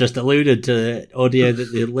done is just alluded to audio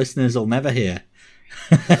that the listeners will never hear.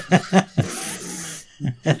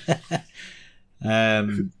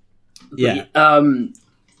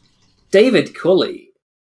 David Culley,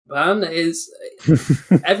 man, is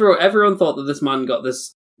everyone thought that this man got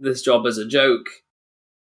this job as a joke,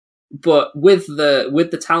 but with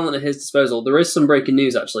the talent at his disposal, there is some breaking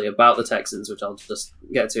news actually about the Texans, which I'll just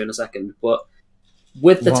get to in a second. But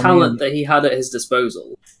with the talent that he had at his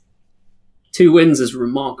disposal, 2 wins is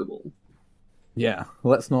remarkable. Yeah,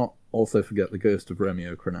 let's not also forget the ghost of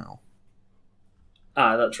Romeo Crennel.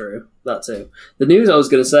 Ah, that's true. That too. The news I was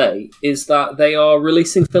going to say is that they are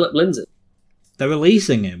releasing Philip Lindsay. They're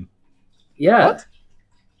releasing him? Yeah. What?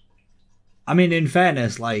 I mean, in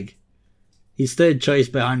fairness, like, he's third choice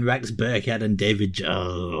behind Rex Burkhead and David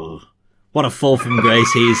Joe. What a fall from grace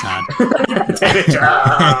he's had.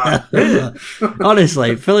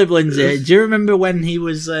 Honestly, Philip Lindsay. Do you remember when he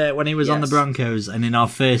was on the Broncos and in our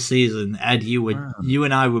first season, Ed, you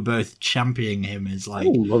and I were both championing him as like,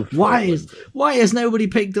 why has nobody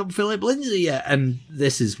picked up Philip Lindsay yet? And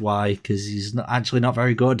this is why, because he's not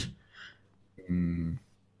very good.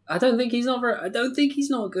 I don't think he's not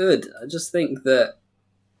good. I just think that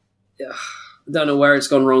I don't know where it's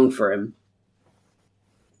gone wrong for him.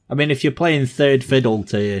 I mean, if you're playing third fiddle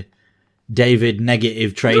to David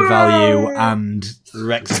negative trade value and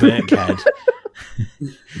Rex Burkhead.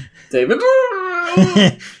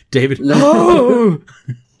 David. No!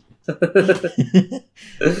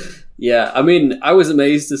 Yeah, I mean, I was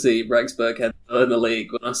amazed to see Rex Burkhead in the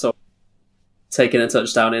league when I saw him taking a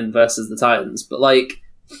touchdown in versus the Titans, but like...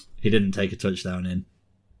 He didn't take a touchdown in.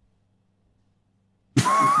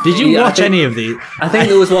 Did you watch any of these? I think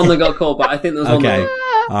there was one that got called, but I think there was one that...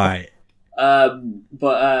 All right.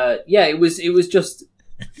 Yeah, it was just...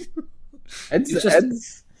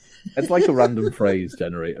 It's like a random phrase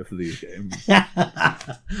generator for these games. And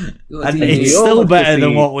it's still better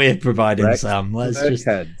than what we're providing, Rex Sam. Let's just...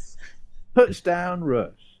 Heads. Touchdown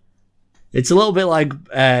rush. It's a little bit like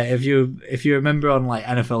if you remember on like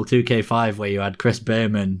NFL 2K5 where you had Chris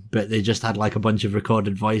Berman, but they just had like a bunch of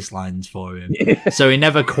recorded voice lines for him. Yeah. So he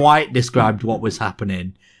never quite described what was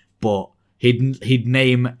happening, but he'd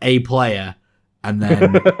name a player and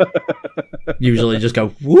then usually just go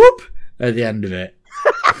whoop at the end of it.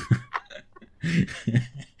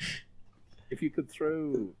 If you could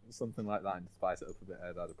throw something like that and spice it up a bit,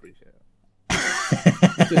 Ed, I'd appreciate it.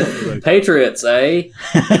 Patriots, eh?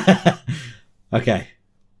 Okay.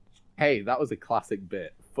 Hey, that was a classic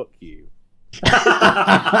bit. Fuck you. The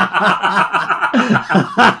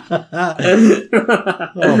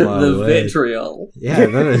vitriol. Yeah,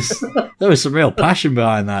 there was some real passion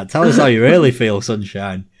behind that. Tell us how you really feel,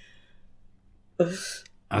 Sunshine.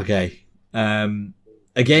 Okay. A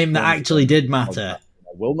game that actually did matter.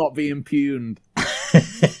 Will not be impugned.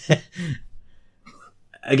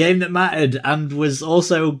 A game that mattered and was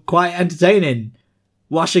also quite entertaining.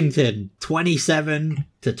 Washington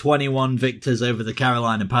 27-21 victors over the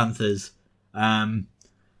Carolina Panthers.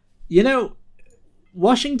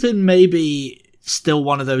 Washington may be still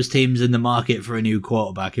one of those teams in the market for a new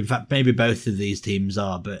quarterback. In fact, maybe both of these teams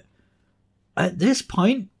are. But at this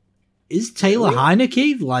point, is Taylor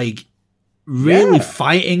Heineke like really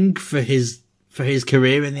fighting for his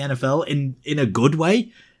career in the NFL in a good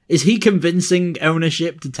way? Is he convincing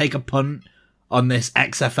ownership to take a punt on this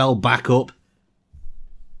XFL backup?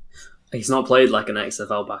 He's not played like an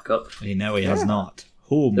XFL backup. He has not.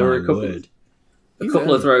 Oh, there were a couple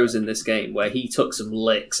of throws in this game where he took some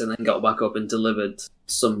licks and then got back up and delivered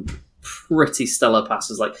some pretty stellar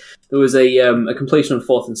passes. Like there was a completion on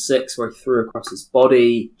 4th and 6 where he threw across his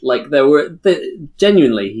body. Like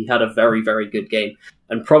genuinely, he had a very, very good game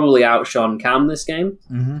and probably outshone Cam this game.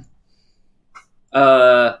 Mm-hmm.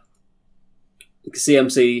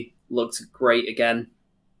 CMC looked great again.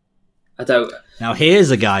 Now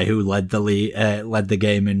here's a guy who led the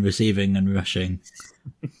game in receiving and rushing.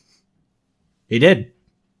 He did.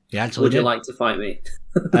 He actually Would did. you like to fight me?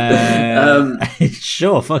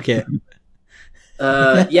 Sure, fuck it.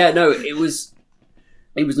 It was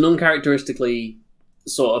an uncharacteristically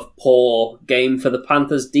sort of poor game for the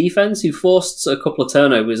Panthers defense, who forced a couple of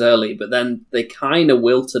turnovers early, but then they kind of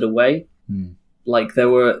wilted away. Like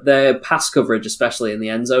their pass coverage, especially in the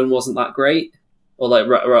end zone, wasn't that great, or like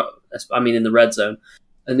in the red zone,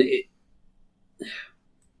 and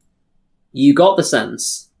you got the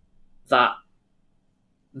sense that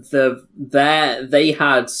they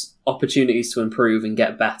had opportunities to improve and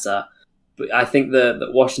get better, but I think that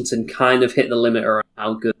Washington kind of hit the limit around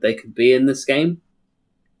how good they could be in this game.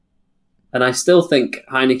 And I still think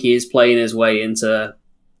Heineke is playing his way into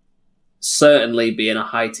certainly being a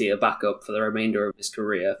high-tier backup for the remainder of his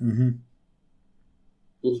career. Mm-hmm.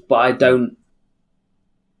 But I don't...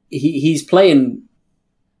 He's playing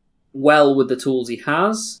well with the tools he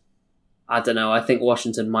has. I don't know. I think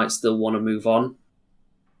Washington might still want to move on.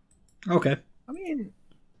 Okay. I mean,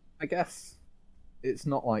 I guess it's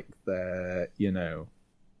not like they're,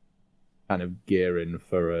 kind of gearing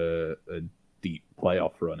for a deep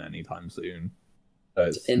playoff run anytime soon.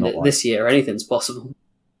 This year, anything's possible.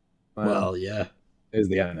 Well, yeah. It's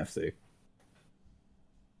the NFC.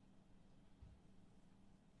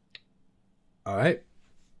 All right.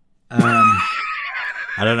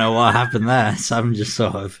 I don't know what happened there. Sam just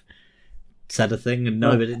sort of said a thing and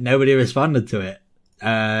nobody responded to it.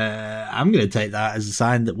 I'm going to take that as a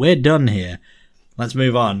sign that we're done here. Let's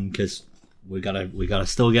move on because we gotta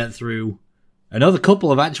still get through another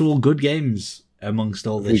couple of actual good games amongst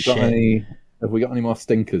all this shit. Have we got any more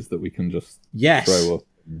stinkers that we can just throw up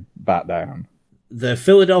and bat down? The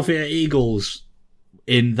Philadelphia Eagles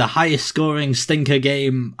in the highest scoring stinker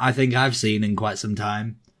game I think I've seen in quite some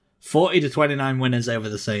time. 40-29 winners over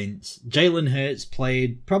the Saints. Jalen Hurts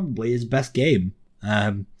played probably his best game.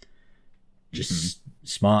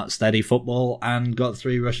 Smart, steady football and got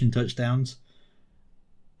 3 rushing touchdowns.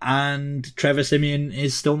 And Trevor Siemian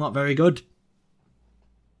is still not very good.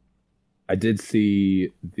 I did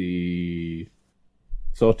see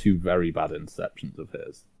saw 2 very bad interceptions of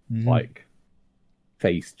his. Like,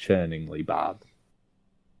 face-churningly bad.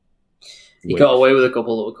 He got away with a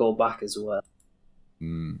couple that were called back as well.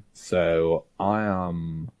 So I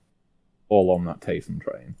am all on that Taysom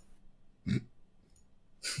train.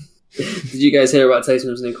 Did you guys hear about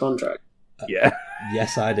Taysom's new contract? Yeah.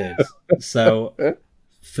 Yes, I did. So,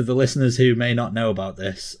 for the listeners who may not know about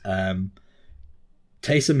this,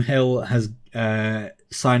 Taysom Hill has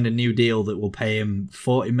signed a new deal that will pay him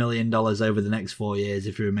 $40 million over the next 4 years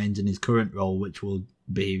if he remains in his current role, which will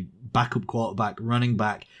be backup quarterback, running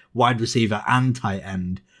back, wide receiver, and tight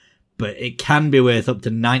end. But it can be worth up to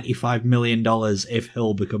 $95 million if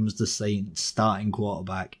Hill becomes the Saints' starting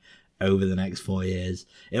quarterback over the next 4 years.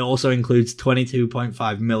 It also includes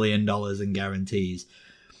 $22.5 million in guarantees.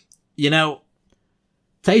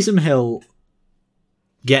 Taysom Hill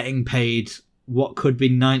getting paid what could be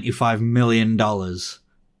 $95 million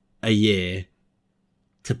a year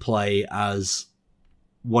to play as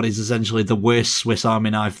what is essentially the worst Swiss Army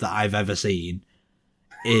knife that I've ever seen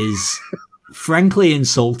is frankly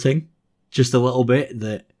insulting. Just a little bit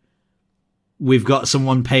that we've got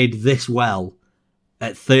someone paid this well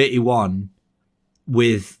at 31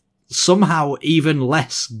 with somehow even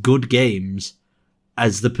less good games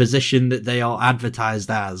as the position that they are advertised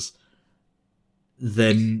as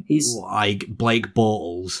than like Blake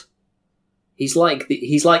Bortles. He's like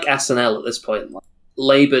SNL at this point. Like,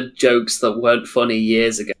 laboured jokes that weren't funny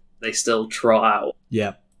years ago, they still trot out.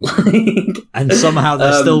 Yeah. And somehow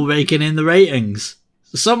they're still raking in the ratings.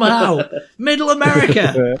 Somehow. Middle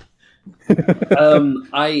America.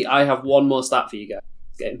 I have one more stat for you guys.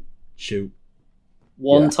 Game. Shoot.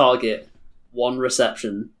 One target, 1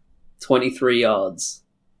 reception, 23 yards.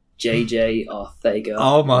 JJ Arthega.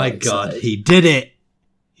 Oh my god, he did it!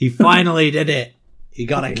 He finally did it! He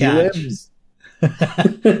got a catch.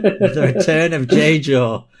 The return of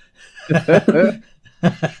J-Jaw.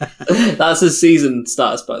 That's his season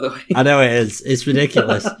stats, by the way. I know it is. It's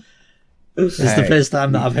ridiculous. It's the first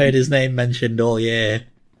time that I've heard his name mentioned all year.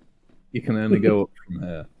 You can only go up from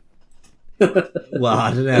here. Well,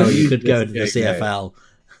 I don't know. You could go to the CFL.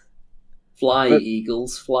 Fly,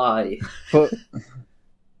 Eagles, fly.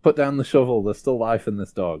 Put down the shovel. There's still life in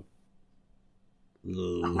this dog.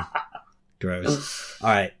 Ooh, gross. All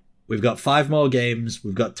right. We've got 5 more games.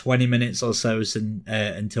 We've got 20 minutes or so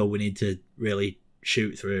until we need to really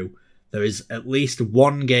shoot through. There is at least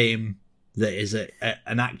one game that is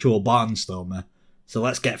an actual barnstormer. So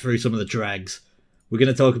let's get through some of the dregs. We're going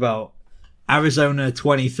to talk about Arizona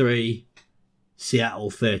 23, Seattle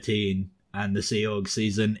 13, and the Seahawks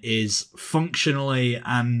season is functionally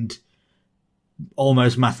and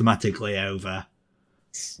almost mathematically over.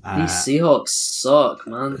 These Seahawks suck,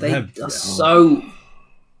 man. They are so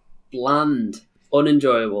bland,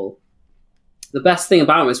 unenjoyable. The best thing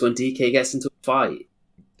about them is when DK gets into a fight.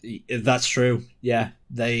 That's true. Yeah,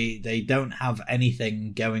 they don't have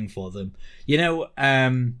anything going for them.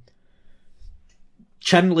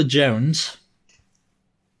 Chandler Jones,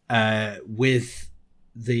 with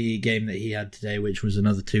the game that he had today, which was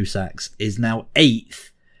another 2 sacks, is now 8th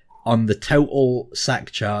on the total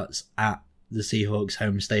sack charts at the Seahawks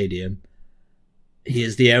home stadium. He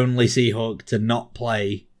is the only Seahawk to not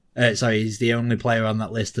play He's the only player on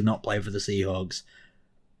that list to not play for the Seahawks.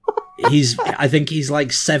 I think he's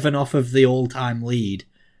like 7 off of the all-time lead.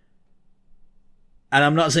 And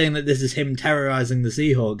I'm not saying that this is him terrorizing the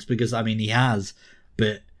Seahawks, because, I mean, he has.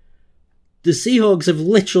 But the Seahawks have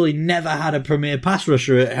literally never had a premier pass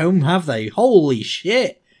rusher at home, have they? Holy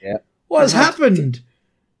shit. Yeah. What has happened?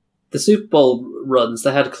 The Super Bowl runs,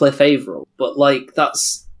 they had Cliff Averill, but, like,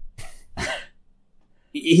 that's...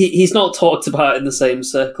 he's not talked about in the same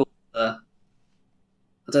circle.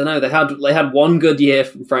 I don't know, they had one good year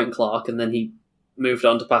from Frank Clark, and then he moved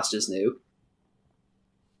on to pastures new.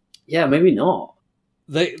 Yeah, maybe not.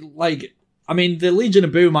 The Legion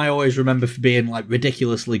of Boom I always remember for being like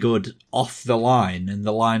ridiculously good off the line, and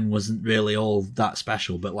the line wasn't really all that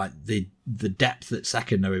special, but like the depth at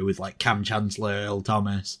secondary with like Cam Chancellor, Earl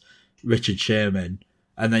Thomas, Richard Sherman,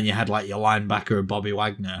 and then you had like your linebacker of Bobby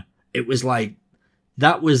Wagner. It was like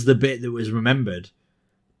that was the bit that was remembered.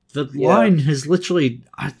 The line has literally...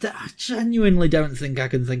 I genuinely don't think I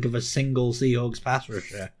can think of a single Seahawks pass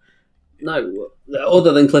rusher. No,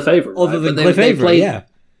 other than Cliff Averill. Other than Cliff Averill, yeah.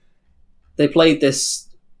 They played this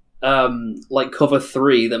like cover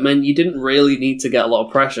 3 that meant you didn't really need to get a lot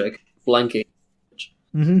of pressure blanking.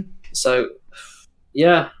 Mm-hmm. So,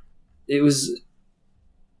 yeah, it was...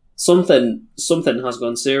 Something has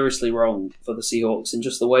gone seriously wrong for the Seahawks in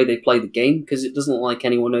just the way they play the game, because it doesn't look like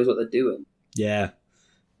anyone knows what they're doing. Yeah.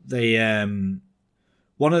 They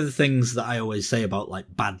one of the things that I always say about like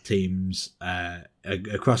bad teams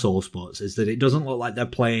across all sports is that it doesn't look like they're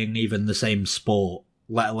playing even the same sport,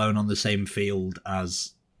 let alone on the same field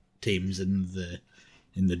as teams in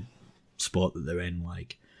the sport that they're in.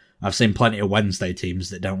 Like, I've seen plenty of Wednesday teams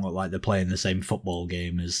that don't look like they're playing the same football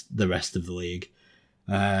game as the rest of the league.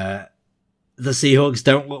 The Seahawks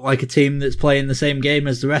don't look like a team that's playing the same game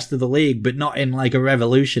as the rest of the league, but not in like a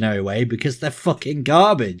revolutionary way, because they're fucking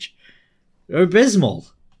garbage. They're abysmal.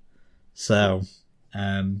 So,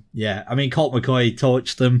 yeah, I mean, Colt McCoy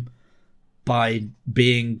torched them by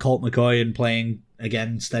being Colt McCoy and playing,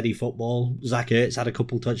 again, steady football. Zach Ertz had a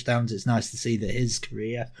couple touchdowns. It's nice to see that his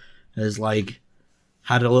career has, like,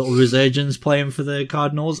 had a little resurgence playing for the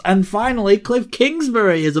Cardinals. And finally, Cliff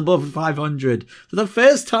Kingsbury is above 500 for the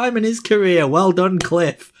first time in his career. Well done,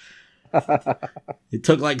 Cliff. It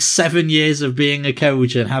took like 7 years of being a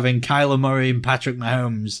coach and having Kyler Murray and Patrick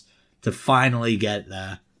Mahomes to finally get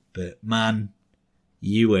there. But man,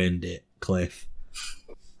 you earned it, Cliff.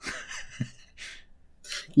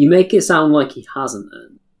 You make it sound like he hasn't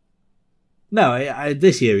earned. No,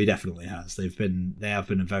 this year he definitely has. They have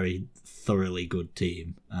been a very thoroughly good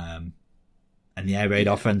team, and the air raid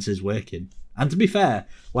offense is working. And to be fair,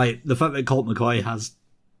 like the fact that Colt McCoy has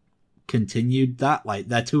continued that, like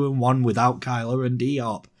they're 2-1 without Kyler and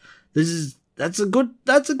D-Hop. That's a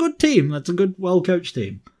good team. That's a good, well coached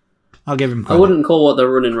team. I'll give him credit. I wouldn't call what they're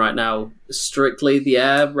running right now strictly the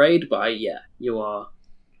air raid, but yeah, you are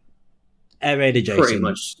air raid adjacent. Pretty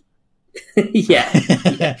much.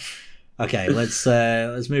 Yeah. Okay, let's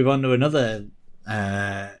move on to another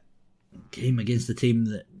game against a team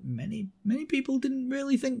that many people didn't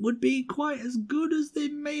really think would be quite as good as they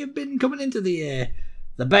may have been coming into the year.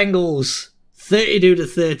 The Bengals,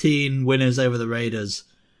 32-13 winners over the Raiders,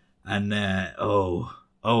 and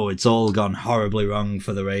it's all gone horribly wrong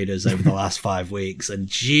for the Raiders over the last 5 weeks. And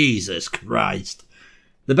Jesus Christ,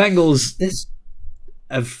 the Bengals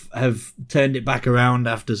have turned it back around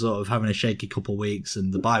after sort of having a shaky couple weeks,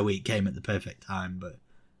 and the bye week came at the perfect time. But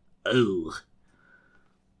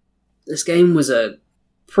this game was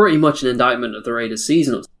pretty much an indictment of the Raiders'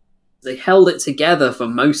 season. They held it together for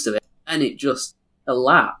most of it, and it just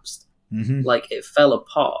elapsed. Mm-hmm. Like, it fell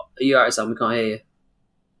apart. Are you alright, Sam? We can't hear you.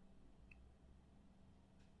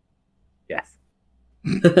 Yes.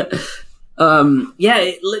 Yeah,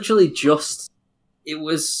 it literally just... It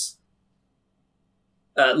was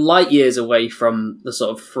light years away from the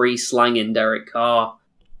sort of free slanging Derek Carr.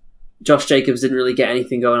 Josh Jacobs didn't really get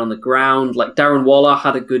anything going on the ground. Like, Darren Waller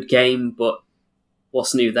had a good game, but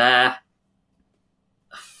what's new there?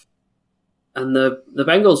 And the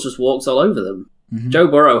Bengals just walked all over them. Mm-hmm. Joe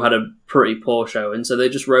Burrow had a pretty poor show, and so they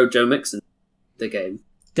just rode Joe Mixon the game.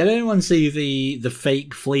 Did anyone see the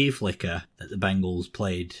fake flea flicker that the Bengals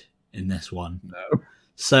played in this one? No.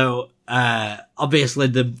 So, obviously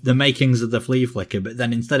the makings of the flea flicker, but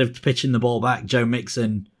then instead of pitching the ball back, Joe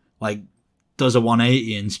Mixon, like, does a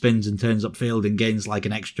 180 and spins and turns upfield and gains, like,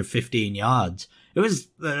 an extra 15 yards. It was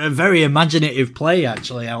a very imaginative play,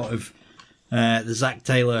 actually, out of the Zach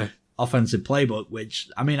Taylor offensive playbook, which,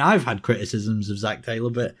 I mean, I've had criticisms of Zach Taylor,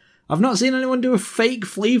 but I've not seen anyone do a fake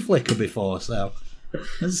flea flicker before, so...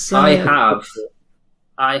 I have.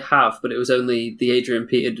 I have, but it was only the Adrian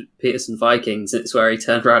Peterson Vikings. It's where he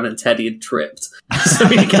turned around and Teddy had tripped. So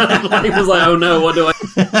he kind of was like, oh no, what do I...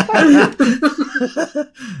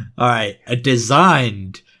 All right, a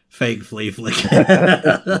designed fake flea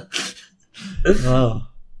flicker. Oh.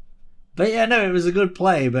 But yeah, no, it was a good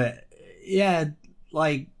play. But yeah,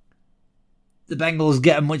 like the Bengals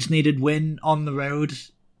get a much needed win on the road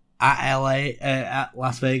at LA, at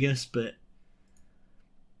Las Vegas, but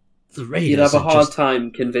the Raiders. You'd have a hard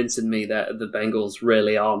time convincing me that the Bengals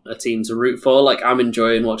really aren't a team to root for. Like, I'm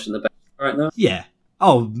enjoying watching the Bengals right now. Yeah.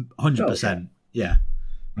 Oh, 100%. Yeah.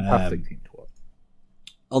 Fantastic team to watch.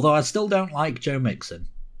 Although I still don't like Joe Mixon,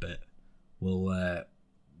 but we'll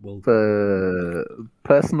For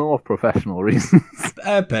personal or professional reasons?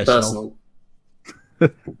 personal.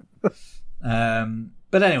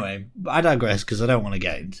 But anyway, I digress because I don't want to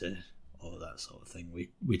get into all of that sort of thing.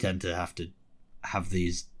 We tend to have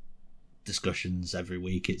these discussions every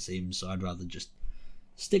week, it seems. So I'd rather just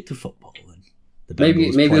stick to football. And the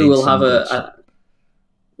Bengals maybe played we'll some have good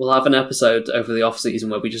we'll have an episode over the off season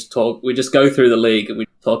where we just go through the league and we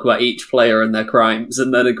talk about each player and their crimes,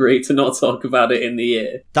 and then agree to not talk about it in the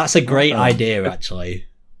year. That's a great idea, actually.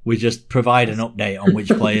 We just provide an update on which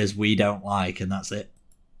players we don't like, and that's it.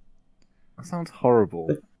 That sounds horrible.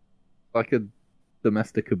 Like a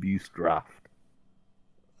domestic abuse draft.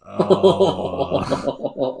 Oh.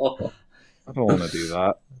 I don't want to do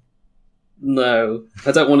that. No,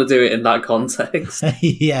 I don't want to do it in that context.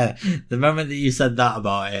 Yeah, the moment that you said that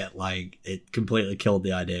about it, like, it completely killed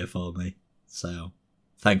the idea for me. So,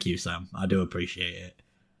 thank you, Sam. I do appreciate it.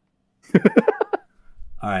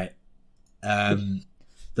 All right.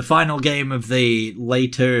 The final game of the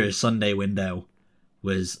later Sunday window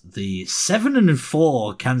was the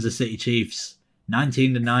 7-4 Kansas City Chiefs,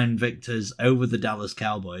 19-9 victors over the Dallas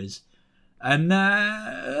Cowboys, and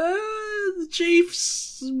the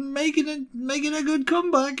Chiefs making a good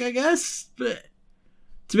comeback, I guess. But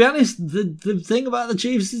to be honest, the thing about the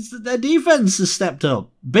Chiefs is that their defense has stepped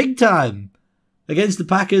up big time against the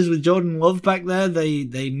Packers with Jordan Love back there.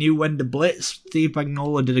 They knew when to blitz. Steve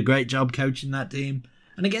Spagnuolo did a great job coaching that team,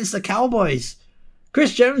 and against the Cowboys,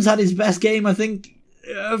 Chris Jones had his best game, I think,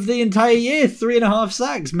 of the entire year. 3.5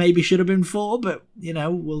 sacks. Maybe should have been 4, but you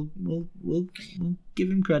know, we'll give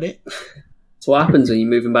him credit. It's what happens when you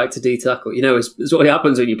move him back to D tackle. You know, it's what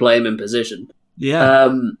happens when you play him in position.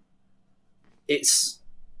 Yeah. This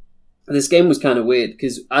game was kind of weird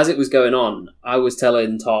because as it was going on, I was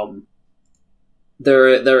telling Tom,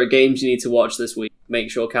 there are games you need to watch this week.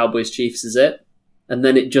 Make sure Cowboys Chiefs is it, and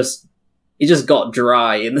then it just got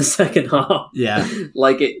dry in the second half. Yeah.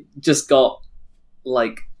 Like it just got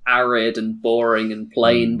like arid and boring and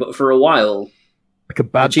plain. But for a while, Like a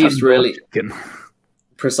bad the Chiefs time really chicken.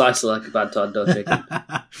 precisely like a bad Todd Dog chicken.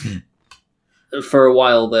 For a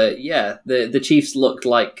while, the Chiefs looked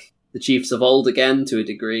like the Chiefs of old again to a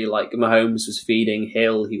degree. Like Mahomes was feeding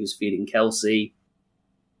Hill, he was feeding Kelsey,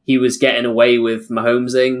 he was getting away with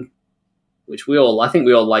Mahomesing, which I think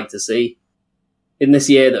we all like to see. In this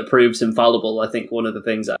year that proves him fallible, I think one of the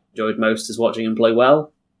things I enjoyed most is watching him play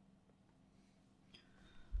well.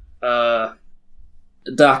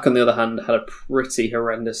 Dak, on the other hand, had a pretty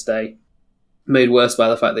horrendous day. Made worse by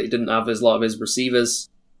the fact that he didn't have a lot of his receivers.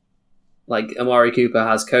 Like, Amari Cooper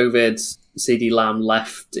has COVID. CeeDee Lamb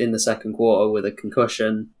left in the second quarter with a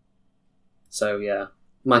concussion. So, yeah.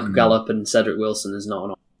 Michael Gallup and Cedric Wilson is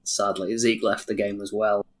not on. Sadly, Zeke left the game as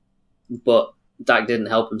well. But Dak didn't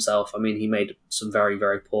help himself. I mean, he made some very,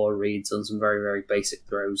 very poor reads on some very, very basic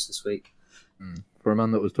throws this week. For a man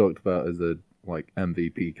that was talked about as a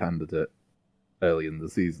MVP candidate early in the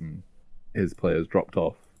season, his players dropped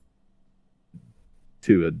off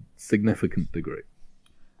to a significant degree.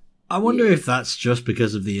 I wonder if that's just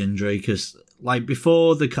because of the injury, because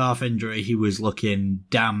before the calf injury, he was looking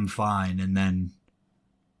damn fine, and then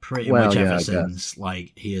pretty much ever since,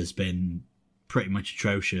 he has been pretty much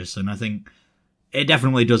atrocious. And I think it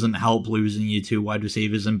definitely doesn't help losing your 2 wide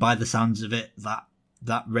receivers. And by the sounds of it,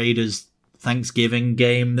 that Raiders Thanksgiving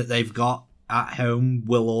game that they've got at home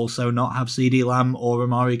will also not have CeeDee Lamb or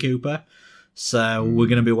Amari Cooper. So we're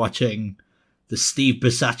going to be watching the Steve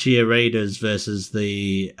Bisaccia Raiders versus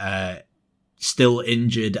the still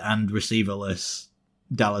injured and receiverless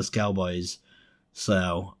Dallas Cowboys.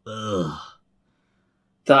 So,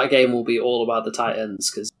 that game will be all about the tight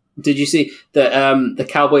ends. Because did you see that the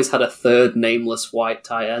Cowboys had a third nameless white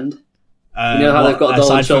tight end? You know how they've got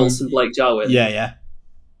Dalton Schultz and Blake Jarwin? Yeah.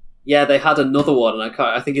 Yeah, they had another one, and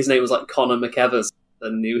I think his name was Connor McEvers,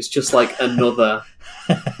 and he was just another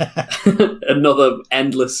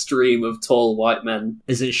endless stream of tall white men.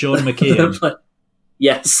 Is it Sean McKeon?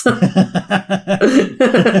 Yes.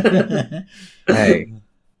 Hey,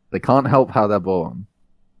 they can't help how they're born.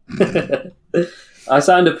 I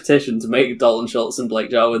signed a petition to make Dalton Schultz and Blake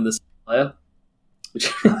Jarwin the same player,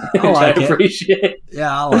 which like I it. appreciate.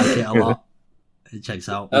 Yeah, I like it a lot. It checks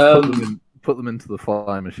out. Put them into the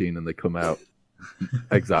fly machine and they come out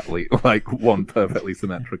exactly like one perfectly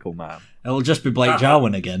symmetrical man. It'll just be Blake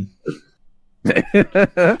Jarwin again.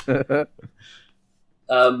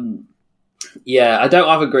 Yeah, I don't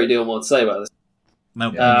have a great deal more to say about this.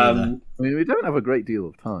 Nope, I mean, we don't have a great deal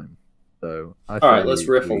of time, so I All right, say let's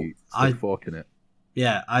riffle. we stick fork in it.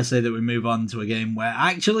 Yeah, I say that we move on to a game where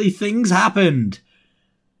actually things happened.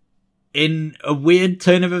 In a weird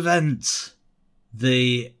turn of events,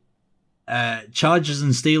 the Chargers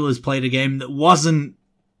and Steelers played a game that wasn't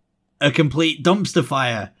a complete dumpster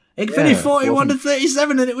fire. It finished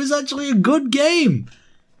 41-37, and it was actually a good game.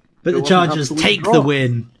 But the Chargers take the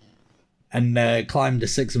win and climbed to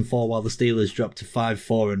 6-4, while the Steelers dropped to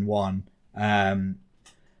 5-4-1.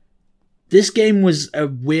 This game was a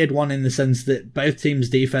weird one in the sense that both teams'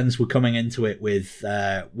 defense were coming into it with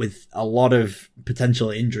a lot of potential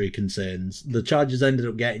injury concerns. The Chargers ended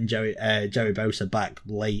up getting Jerry Bosa back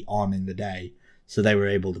late on in the day, so they were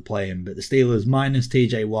able to play him. But the Steelers, minus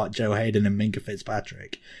TJ Watt, Joe Hayden, and Minka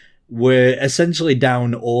Fitzpatrick, were essentially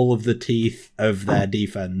down all of the teeth of their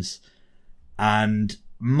defense. And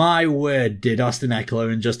my word, did Austin Eckler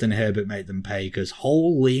and Justin Herbert make them pay, because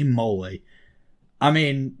holy moly. I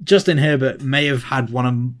mean, Justin Herbert may have had one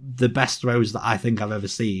of the best throws that I think I've ever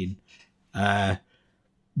seen.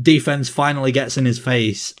 Defense finally gets in his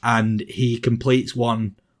face, and he completes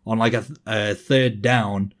one on like a third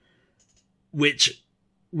down, which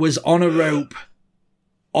was on a rope,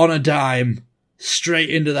 on a dime,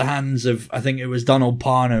 straight into the hands of, I think it was Donald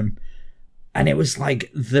Parham. And it was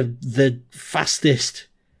like the fastest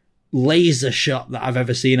laser shot that I've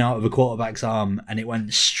ever seen out of a quarterback's arm, and it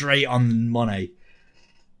went straight on the money.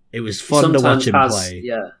 It was fun to watch him play.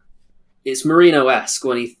 Yeah, it's Marino-esque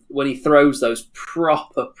when he throws those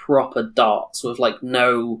proper darts with like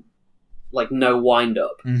no wind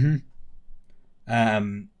up. Mm-hmm.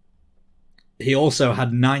 He also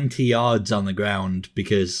had 90 yards on the ground,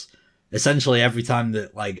 because essentially every time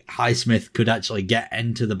that like Highsmith could actually get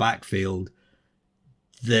into the backfield,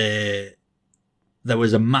 there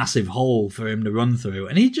was a massive hole for him to run through,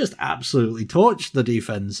 and he just absolutely torched the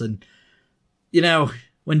defense. And you know,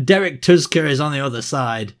 when Derek Tusker is on the other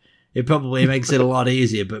side, it probably makes it a lot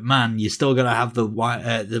easier. But man, you still got to have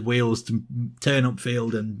the wheels to turn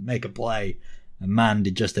upfield and make a play. And man,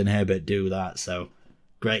 did Justin Herbert do that. So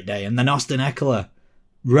great day. And then Austin Eckler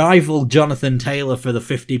rivaled Jonathan Taylor for the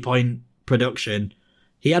 50-point production.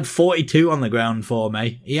 He had 42 on the ground for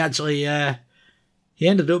me. He actually he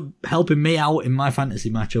ended up helping me out in my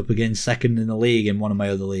fantasy matchup against second in the league in one of my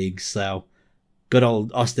other leagues. So good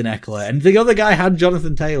old Austin Eckler. And the other guy had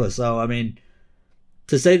Jonathan Taylor. So, I mean,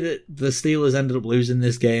 to say that the Steelers ended up losing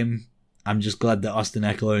this game, I'm just glad that Austin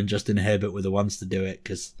Eckler and Justin Herbert were the ones to do it,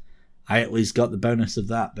 because I at least got the bonus of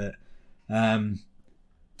that. But Tom,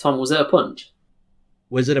 was it a punch?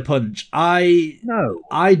 Was it a punch? No.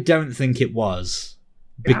 I don't think it was.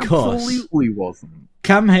 Because absolutely wasn't.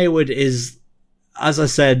 Cam Hayward is, as I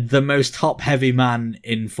said, the most top-heavy man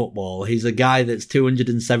in football. He's a guy that's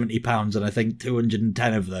 270 pounds, and I think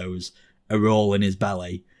 210 of those are all in his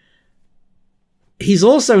belly. He's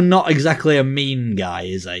also not exactly a mean guy,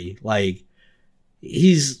 is he? Like,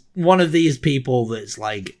 he's one of these people that's,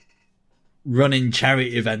 like, running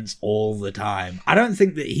charity events all the time. I don't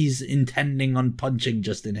think that he's intending on punching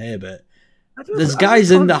Justin Herbert. There's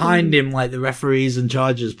guys in behind him, like the referees and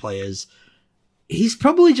Chargers players. He's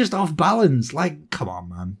probably just off balance. Like, come on,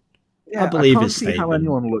 man. Yeah, I believe can't his see statement. how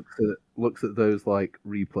anyone looks at those like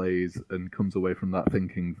replays and comes away from that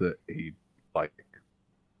thinking that he like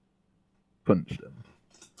punched him.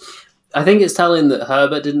 I think it's telling that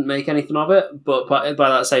Herbert didn't make anything of it, but by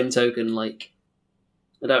that same token, like,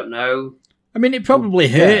 I don't know. I mean, it probably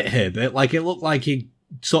hurt Herbert. Like, it looked like he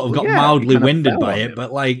sort of got mildly winded by it,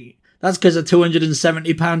 but like, that's because a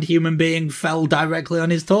 270-pound human being fell directly on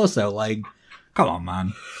his torso. Like, come on,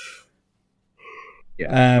 man.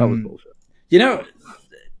 Yeah, that was bullshit. You know,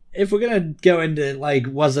 if we're going to go into, like,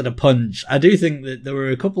 was it a punch? I do think that there were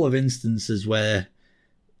a couple of instances where,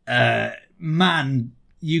 man,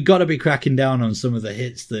 you got to be cracking down on some of the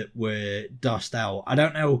hits that were dossed out. I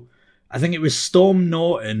don't know. I think it was Storm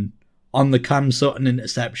Norton on the Cam Sutton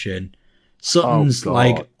interception. Sutton's,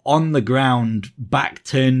 like, on the ground, back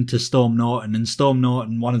turned to Storm Norton, and Storm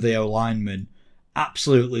Norton, one of the O-linemen,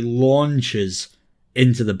 absolutely launches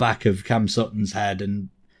into the back of Cam Sutton's head and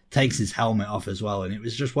takes his helmet off as well. And it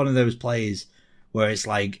was just one of those plays where it's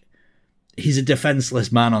like he's a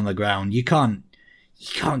defenseless man on the ground. You can't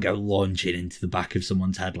go launching into the back of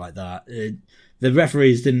someone's head like that. The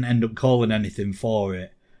referees didn't end up calling anything for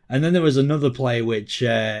it. And then there was another play which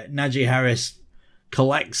Najee Harris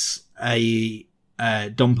collects a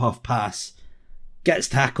dump-off pass, gets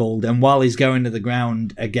tackled, and while he's going to the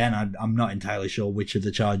ground, again, I'm not entirely sure which of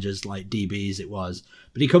the Chargers, like DBs it was,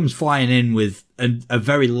 but he comes flying in with a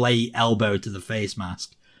very late elbow to the face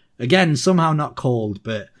mask. Again, somehow not called,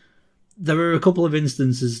 but there were a couple of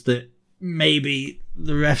instances that maybe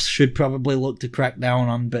the refs should probably look to crack down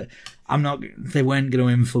on, but they weren't going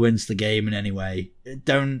to influence the game in any way.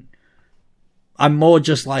 I'm more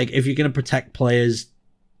just like, if you're going to protect players,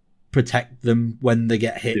 protect them when they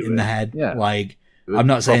get hit in the head. Yeah. Like, I'm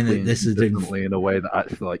not saying that this is definitely in a way that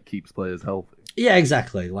actually like keeps players healthy. Yeah,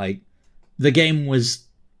 exactly. Like, the game was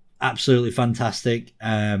absolutely fantastic.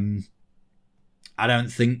 I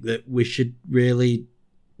don't think that we should really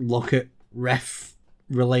look at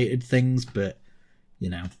ref-related things, but, you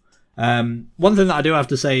know. One thing that I do have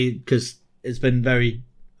to say, because it's been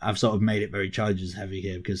I've sort of made it very Chargers heavy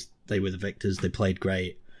here, because they were the victors, they played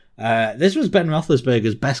great. This was Ben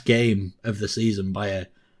Roethlisberger's best game of the season by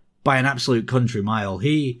an absolute country mile.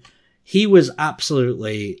 He was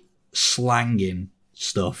absolutely slanging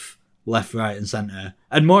stuff left, right, and centre,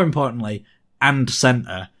 and more importantly, and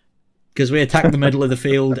centre, because we attacked the middle of the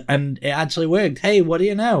field and it actually worked. Hey, what do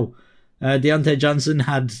you know? Deontay Johnson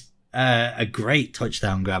had a great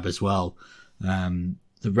touchdown grab as well.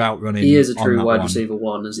 The route running, he is a true wide receiver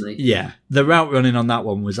one, isn't he? Yeah, the route running on that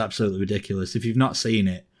one was absolutely ridiculous. If you've not seen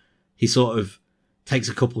it, he sort of takes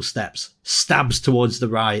a couple steps, stabs towards the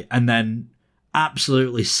right, and then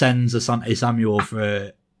absolutely sends Asante Samuel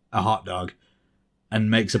for a hot dog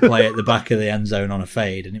and makes a play at the back of the end zone on a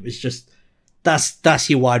fade. And it was just, that's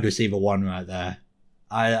your wide receiver one right there.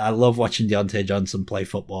 I love watching Deontay Johnson play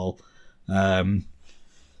football. But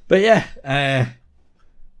yeah,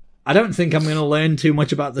 I don't think I'm going to learn too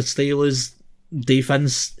much about the Steelers'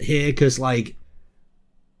 defense here, because like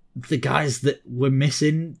the guys that we're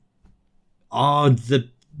missing are the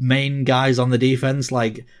main guys on the defense.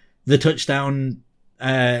 Like the touchdown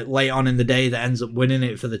late on in the day that ends up winning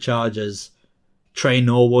it for the Chargers, Trey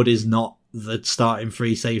Norwood is not the starting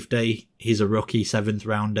free safety. He's a rookie 7th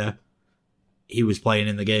rounder. He was playing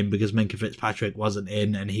in the game because Minkah Fitzpatrick wasn't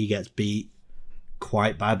in, and he gets beat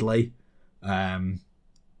quite badly.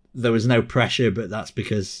 There was no pressure, but that's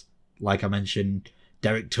because, like I mentioned,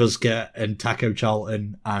 Derek Tusker and Taco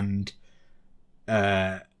Charlton and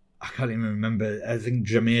I can't even remember. I think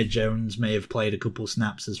Jameer Jones may have played a couple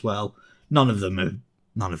snaps as well. None of them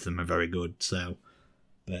are very good. So,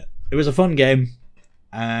 but it was a fun game,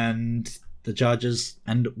 and the Chargers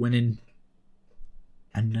end up winning,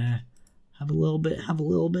 and have a little bit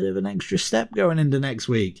of an extra step going into next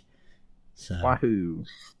week. So, wahoo!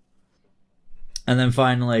 And then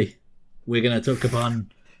finally, we're going to talk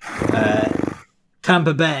upon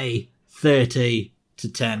Tampa Bay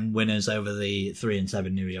 30-10 winners over the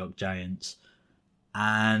 3-7 New York Giants.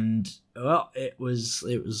 And well, it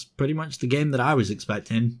was pretty much the game that I was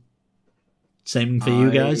expecting. Same for you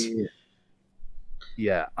guys.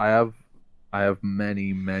 Yeah, I have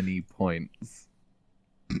many points,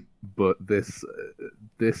 but this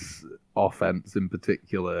offense in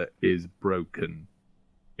particular is broken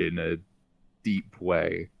in a deep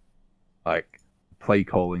way. Like, play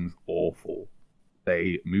calling's awful.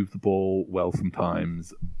 They move the ball well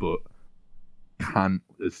sometimes, but can't,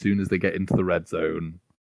 as soon as they get into the red zone,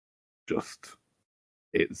 just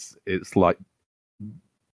it's like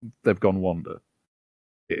they've gone wander.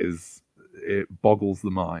 It boggles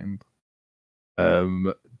the mind.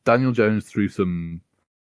 Daniel Jones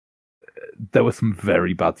there were some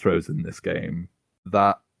very bad throws in this game.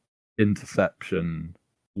 That interception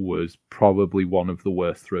was probably one of the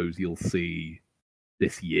worst throws you'll see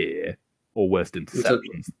this year, or worst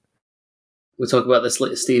interceptions. We're talking about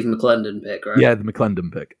the Steve McClendon pick, right? Yeah, the McClendon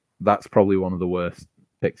pick. That's probably one of the worst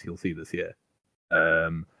picks you'll see this year.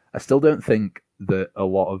 I still don't think that a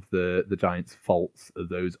lot of the Giants' faults are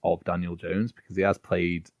those of Daniel Jones, because he has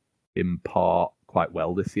played in part quite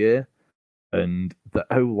well this year, and the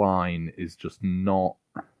O-line is just not...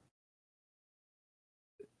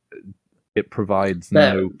 It provides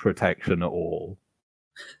no protection at all.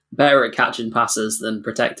 Better at catching passes than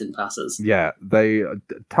protecting passes. Yeah,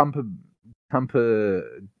 Tampa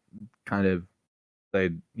kind of,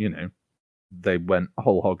 they went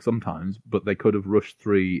whole hog sometimes, but they could have rushed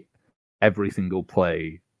 3 every single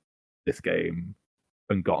play this game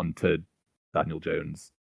and gotten to Daniel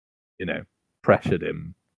Jones, pressured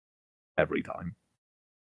him every time.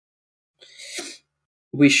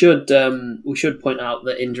 We should point out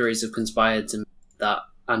that injuries have conspired to that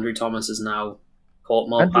Andrew Thomas has now caught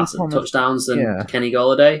more touchdowns than Kenny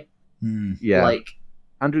Golladay. Yeah, like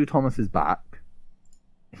Andrew Thomas is back.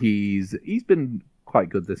 He's been quite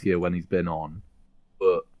good this year when he's been on,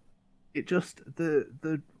 but it just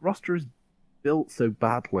the roster is built so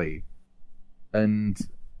badly, and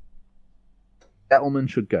Gettleman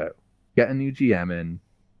should go. Get a new GM in.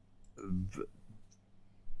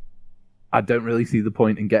 I don't really see the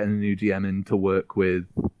point in getting a new GM in to work with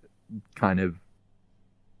kind of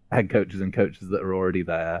head coaches and coaches that are already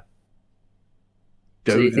there.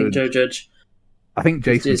 So you think Joe Judge? I think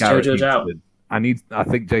Jason Is Garrett Joe Judge out? I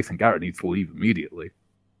think Jason Garrett needs to leave immediately.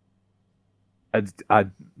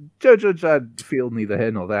 Joe Judge, I'd feel neither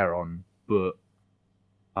here nor there on, but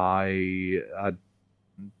I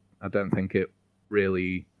don't think it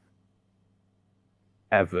really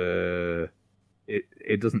ever.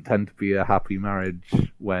 It doesn't tend to be a happy marriage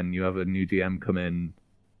when you have a new GM come in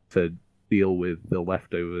to deal with the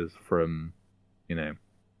leftovers from,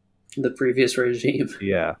 the previous regime.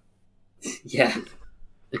 Yeah. Yeah.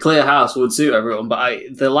 The clear house would suit everyone, but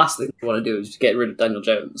the last thing I want to do is get rid of Daniel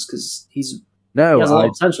Jones because he has a lot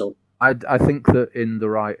of potential. I think that in the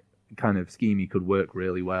right kind of scheme he could work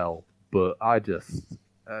really well, but I just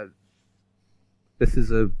this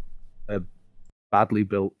is a badly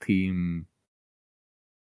built team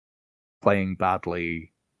playing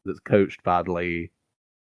badly, that's coached badly,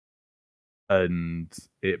 and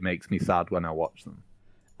it makes me sad when I watch them.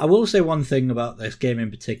 I will say one thing about this game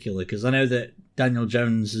in particular, because I know that Daniel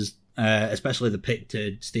Jones is, especially the pick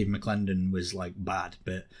to Steve McClendon, was like bad,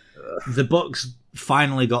 but the Bucks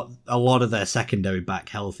finally got a lot of their secondary back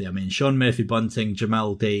healthy. I mean, Sean Murphy-Bunting,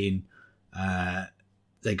 Jamel Dean,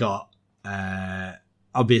 they got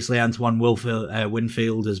obviously Antoine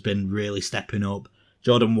Winfield has been really stepping up.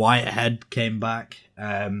 Jordan Whitehead came back.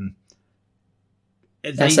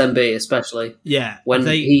 SMB especially. Yeah. When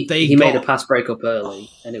he made a pass breakup early,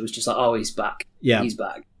 and it was just like, oh, he's back. Yeah. He's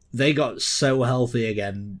back. They got so healthy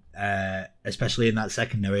again, especially in that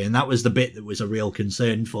secondary, and that was the bit that was a real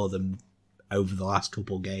concern for them over the last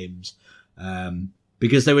couple of games,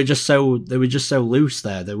 because they were just so loose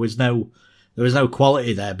there. There was no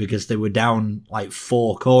quality there because they were down like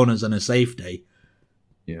 4 corners and a safety.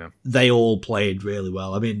 Yeah, they all played really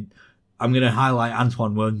well. I mean, I'm going to highlight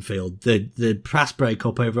Antoine Winfield. The pass break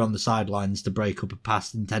up over on the sidelines to break up a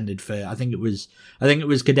pass intended for I think it was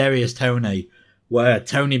Kadarius Toney, where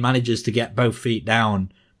Toney manages to get both feet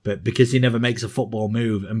down, but because he never makes a football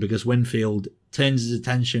move and because Winfield turns his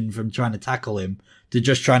attention from trying to tackle him to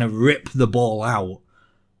just trying to rip the ball out,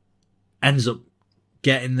 ends up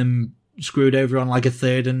getting them screwed over on like a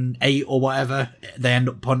 3rd and 8 or whatever. They end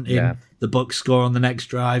up punting. Yeah. The Bucks score on the next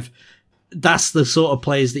drive. That's the sort of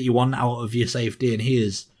plays that you want out of your safety, and he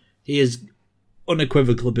is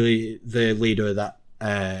unequivocally the leader of that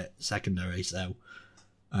secondary. So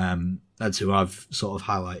that's who I've sort of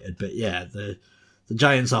highlighted. But yeah, the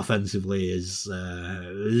Giants offensively is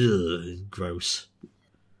gross.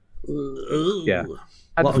 Yeah,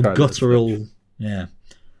 a lot of guttural. Yeah,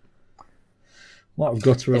 a lot of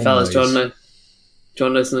guttural. Hey fellas, John,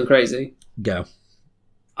 know something crazy? Go.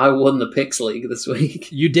 I won the Picks League this week.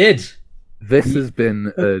 You did. This has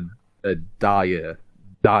been a dire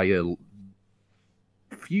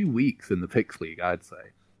few weeks in the Picks League, I'd say.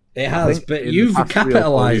 It has, but you've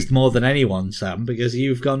capitalised more than anyone, Sam, because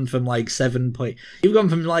you've gone from like 7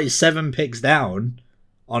 picks down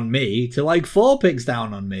on me to like 4 picks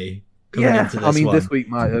down on me. Yeah, I mean, this week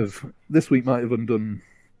might have undone.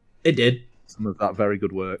 It did some of that very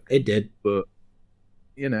good work. It did, but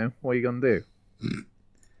what are you gonna do?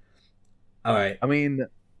 All right. I mean,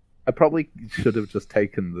 I probably should have just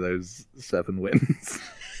taken those 7 wins.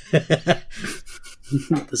 The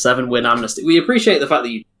 7-win amnesty. We appreciate the fact that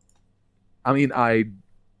you. I mean, I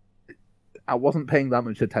wasn't paying that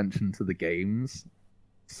much attention to the games,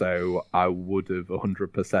 so I would have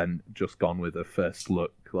 100% just gone with a first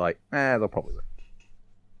look, like, they'll probably win.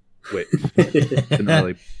 Which didn't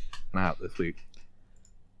really pan out this week.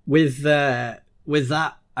 With that,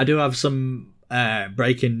 I do have some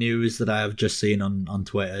breaking news that I have just seen on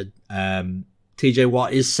Twitter. TJ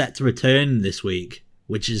Watt is set to return this week,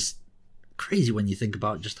 which is crazy when you think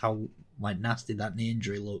about just how like nasty that knee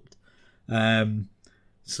injury looked.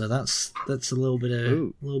 So that's a little bit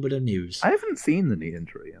of news. I haven't seen the knee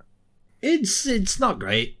injury yet. It's not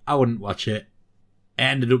great. I wouldn't watch it. It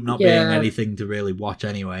ended up not being anything to really watch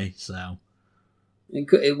anyway. So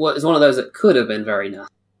it was one of those that could have been very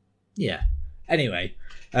nasty. Yeah. Anyway.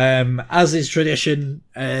 As is tradition,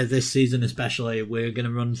 this season especially, we're going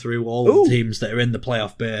to run through all the teams that are in the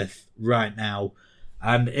playoff berth right now.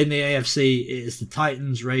 And in the AFC, it is the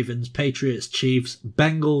Titans, Ravens, Patriots, Chiefs,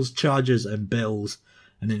 Bengals, Chargers, and Bills.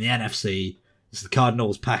 And in the NFC, it's the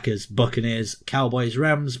Cardinals, Packers, Buccaneers, Cowboys,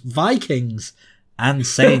 Rams, Vikings, and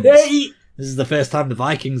Saints. This is the first time the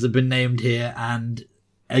Vikings have been named here, and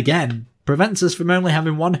again, prevents us from only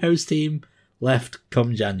having one host team left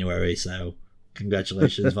come January. So,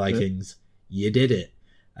 congratulations, Vikings. You did it.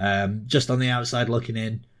 Just on the outside looking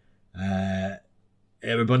in, there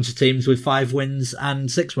are a bunch of teams with 5 wins and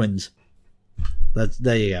 6 wins.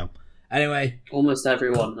 There you go. Anyway. Almost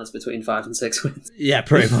everyone that's between 5 and 6 wins. Yeah,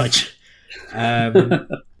 pretty much.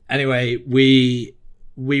 Anyway, we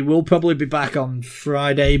will probably be back on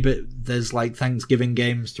Friday, but there's like Thanksgiving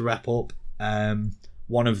games to wrap up.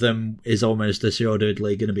 One of them is almost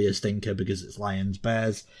assuredly going to be a stinker because it's Lions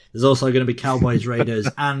Bears. There's also going to be Cowboys Raiders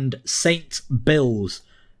and Saints Bills,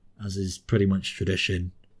 as is pretty much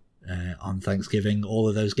tradition on Thanksgiving. All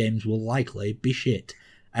of those games will likely be shit.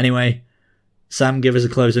 Anyway, Sam, give us a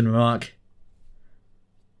closing remark.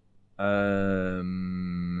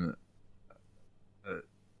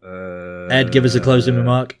 Ed, give us a closing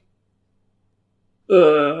remark.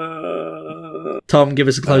 Tom, give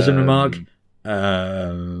us a closing remark. We're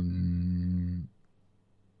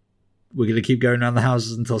going to keep going around the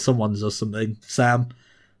houses until someone does something. Sam?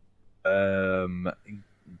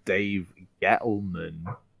 Dave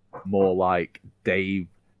Gettleman. More like Dave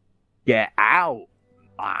Get Out,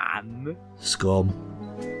 man. Scum.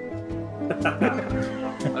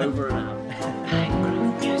 Over and out. High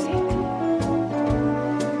groove music.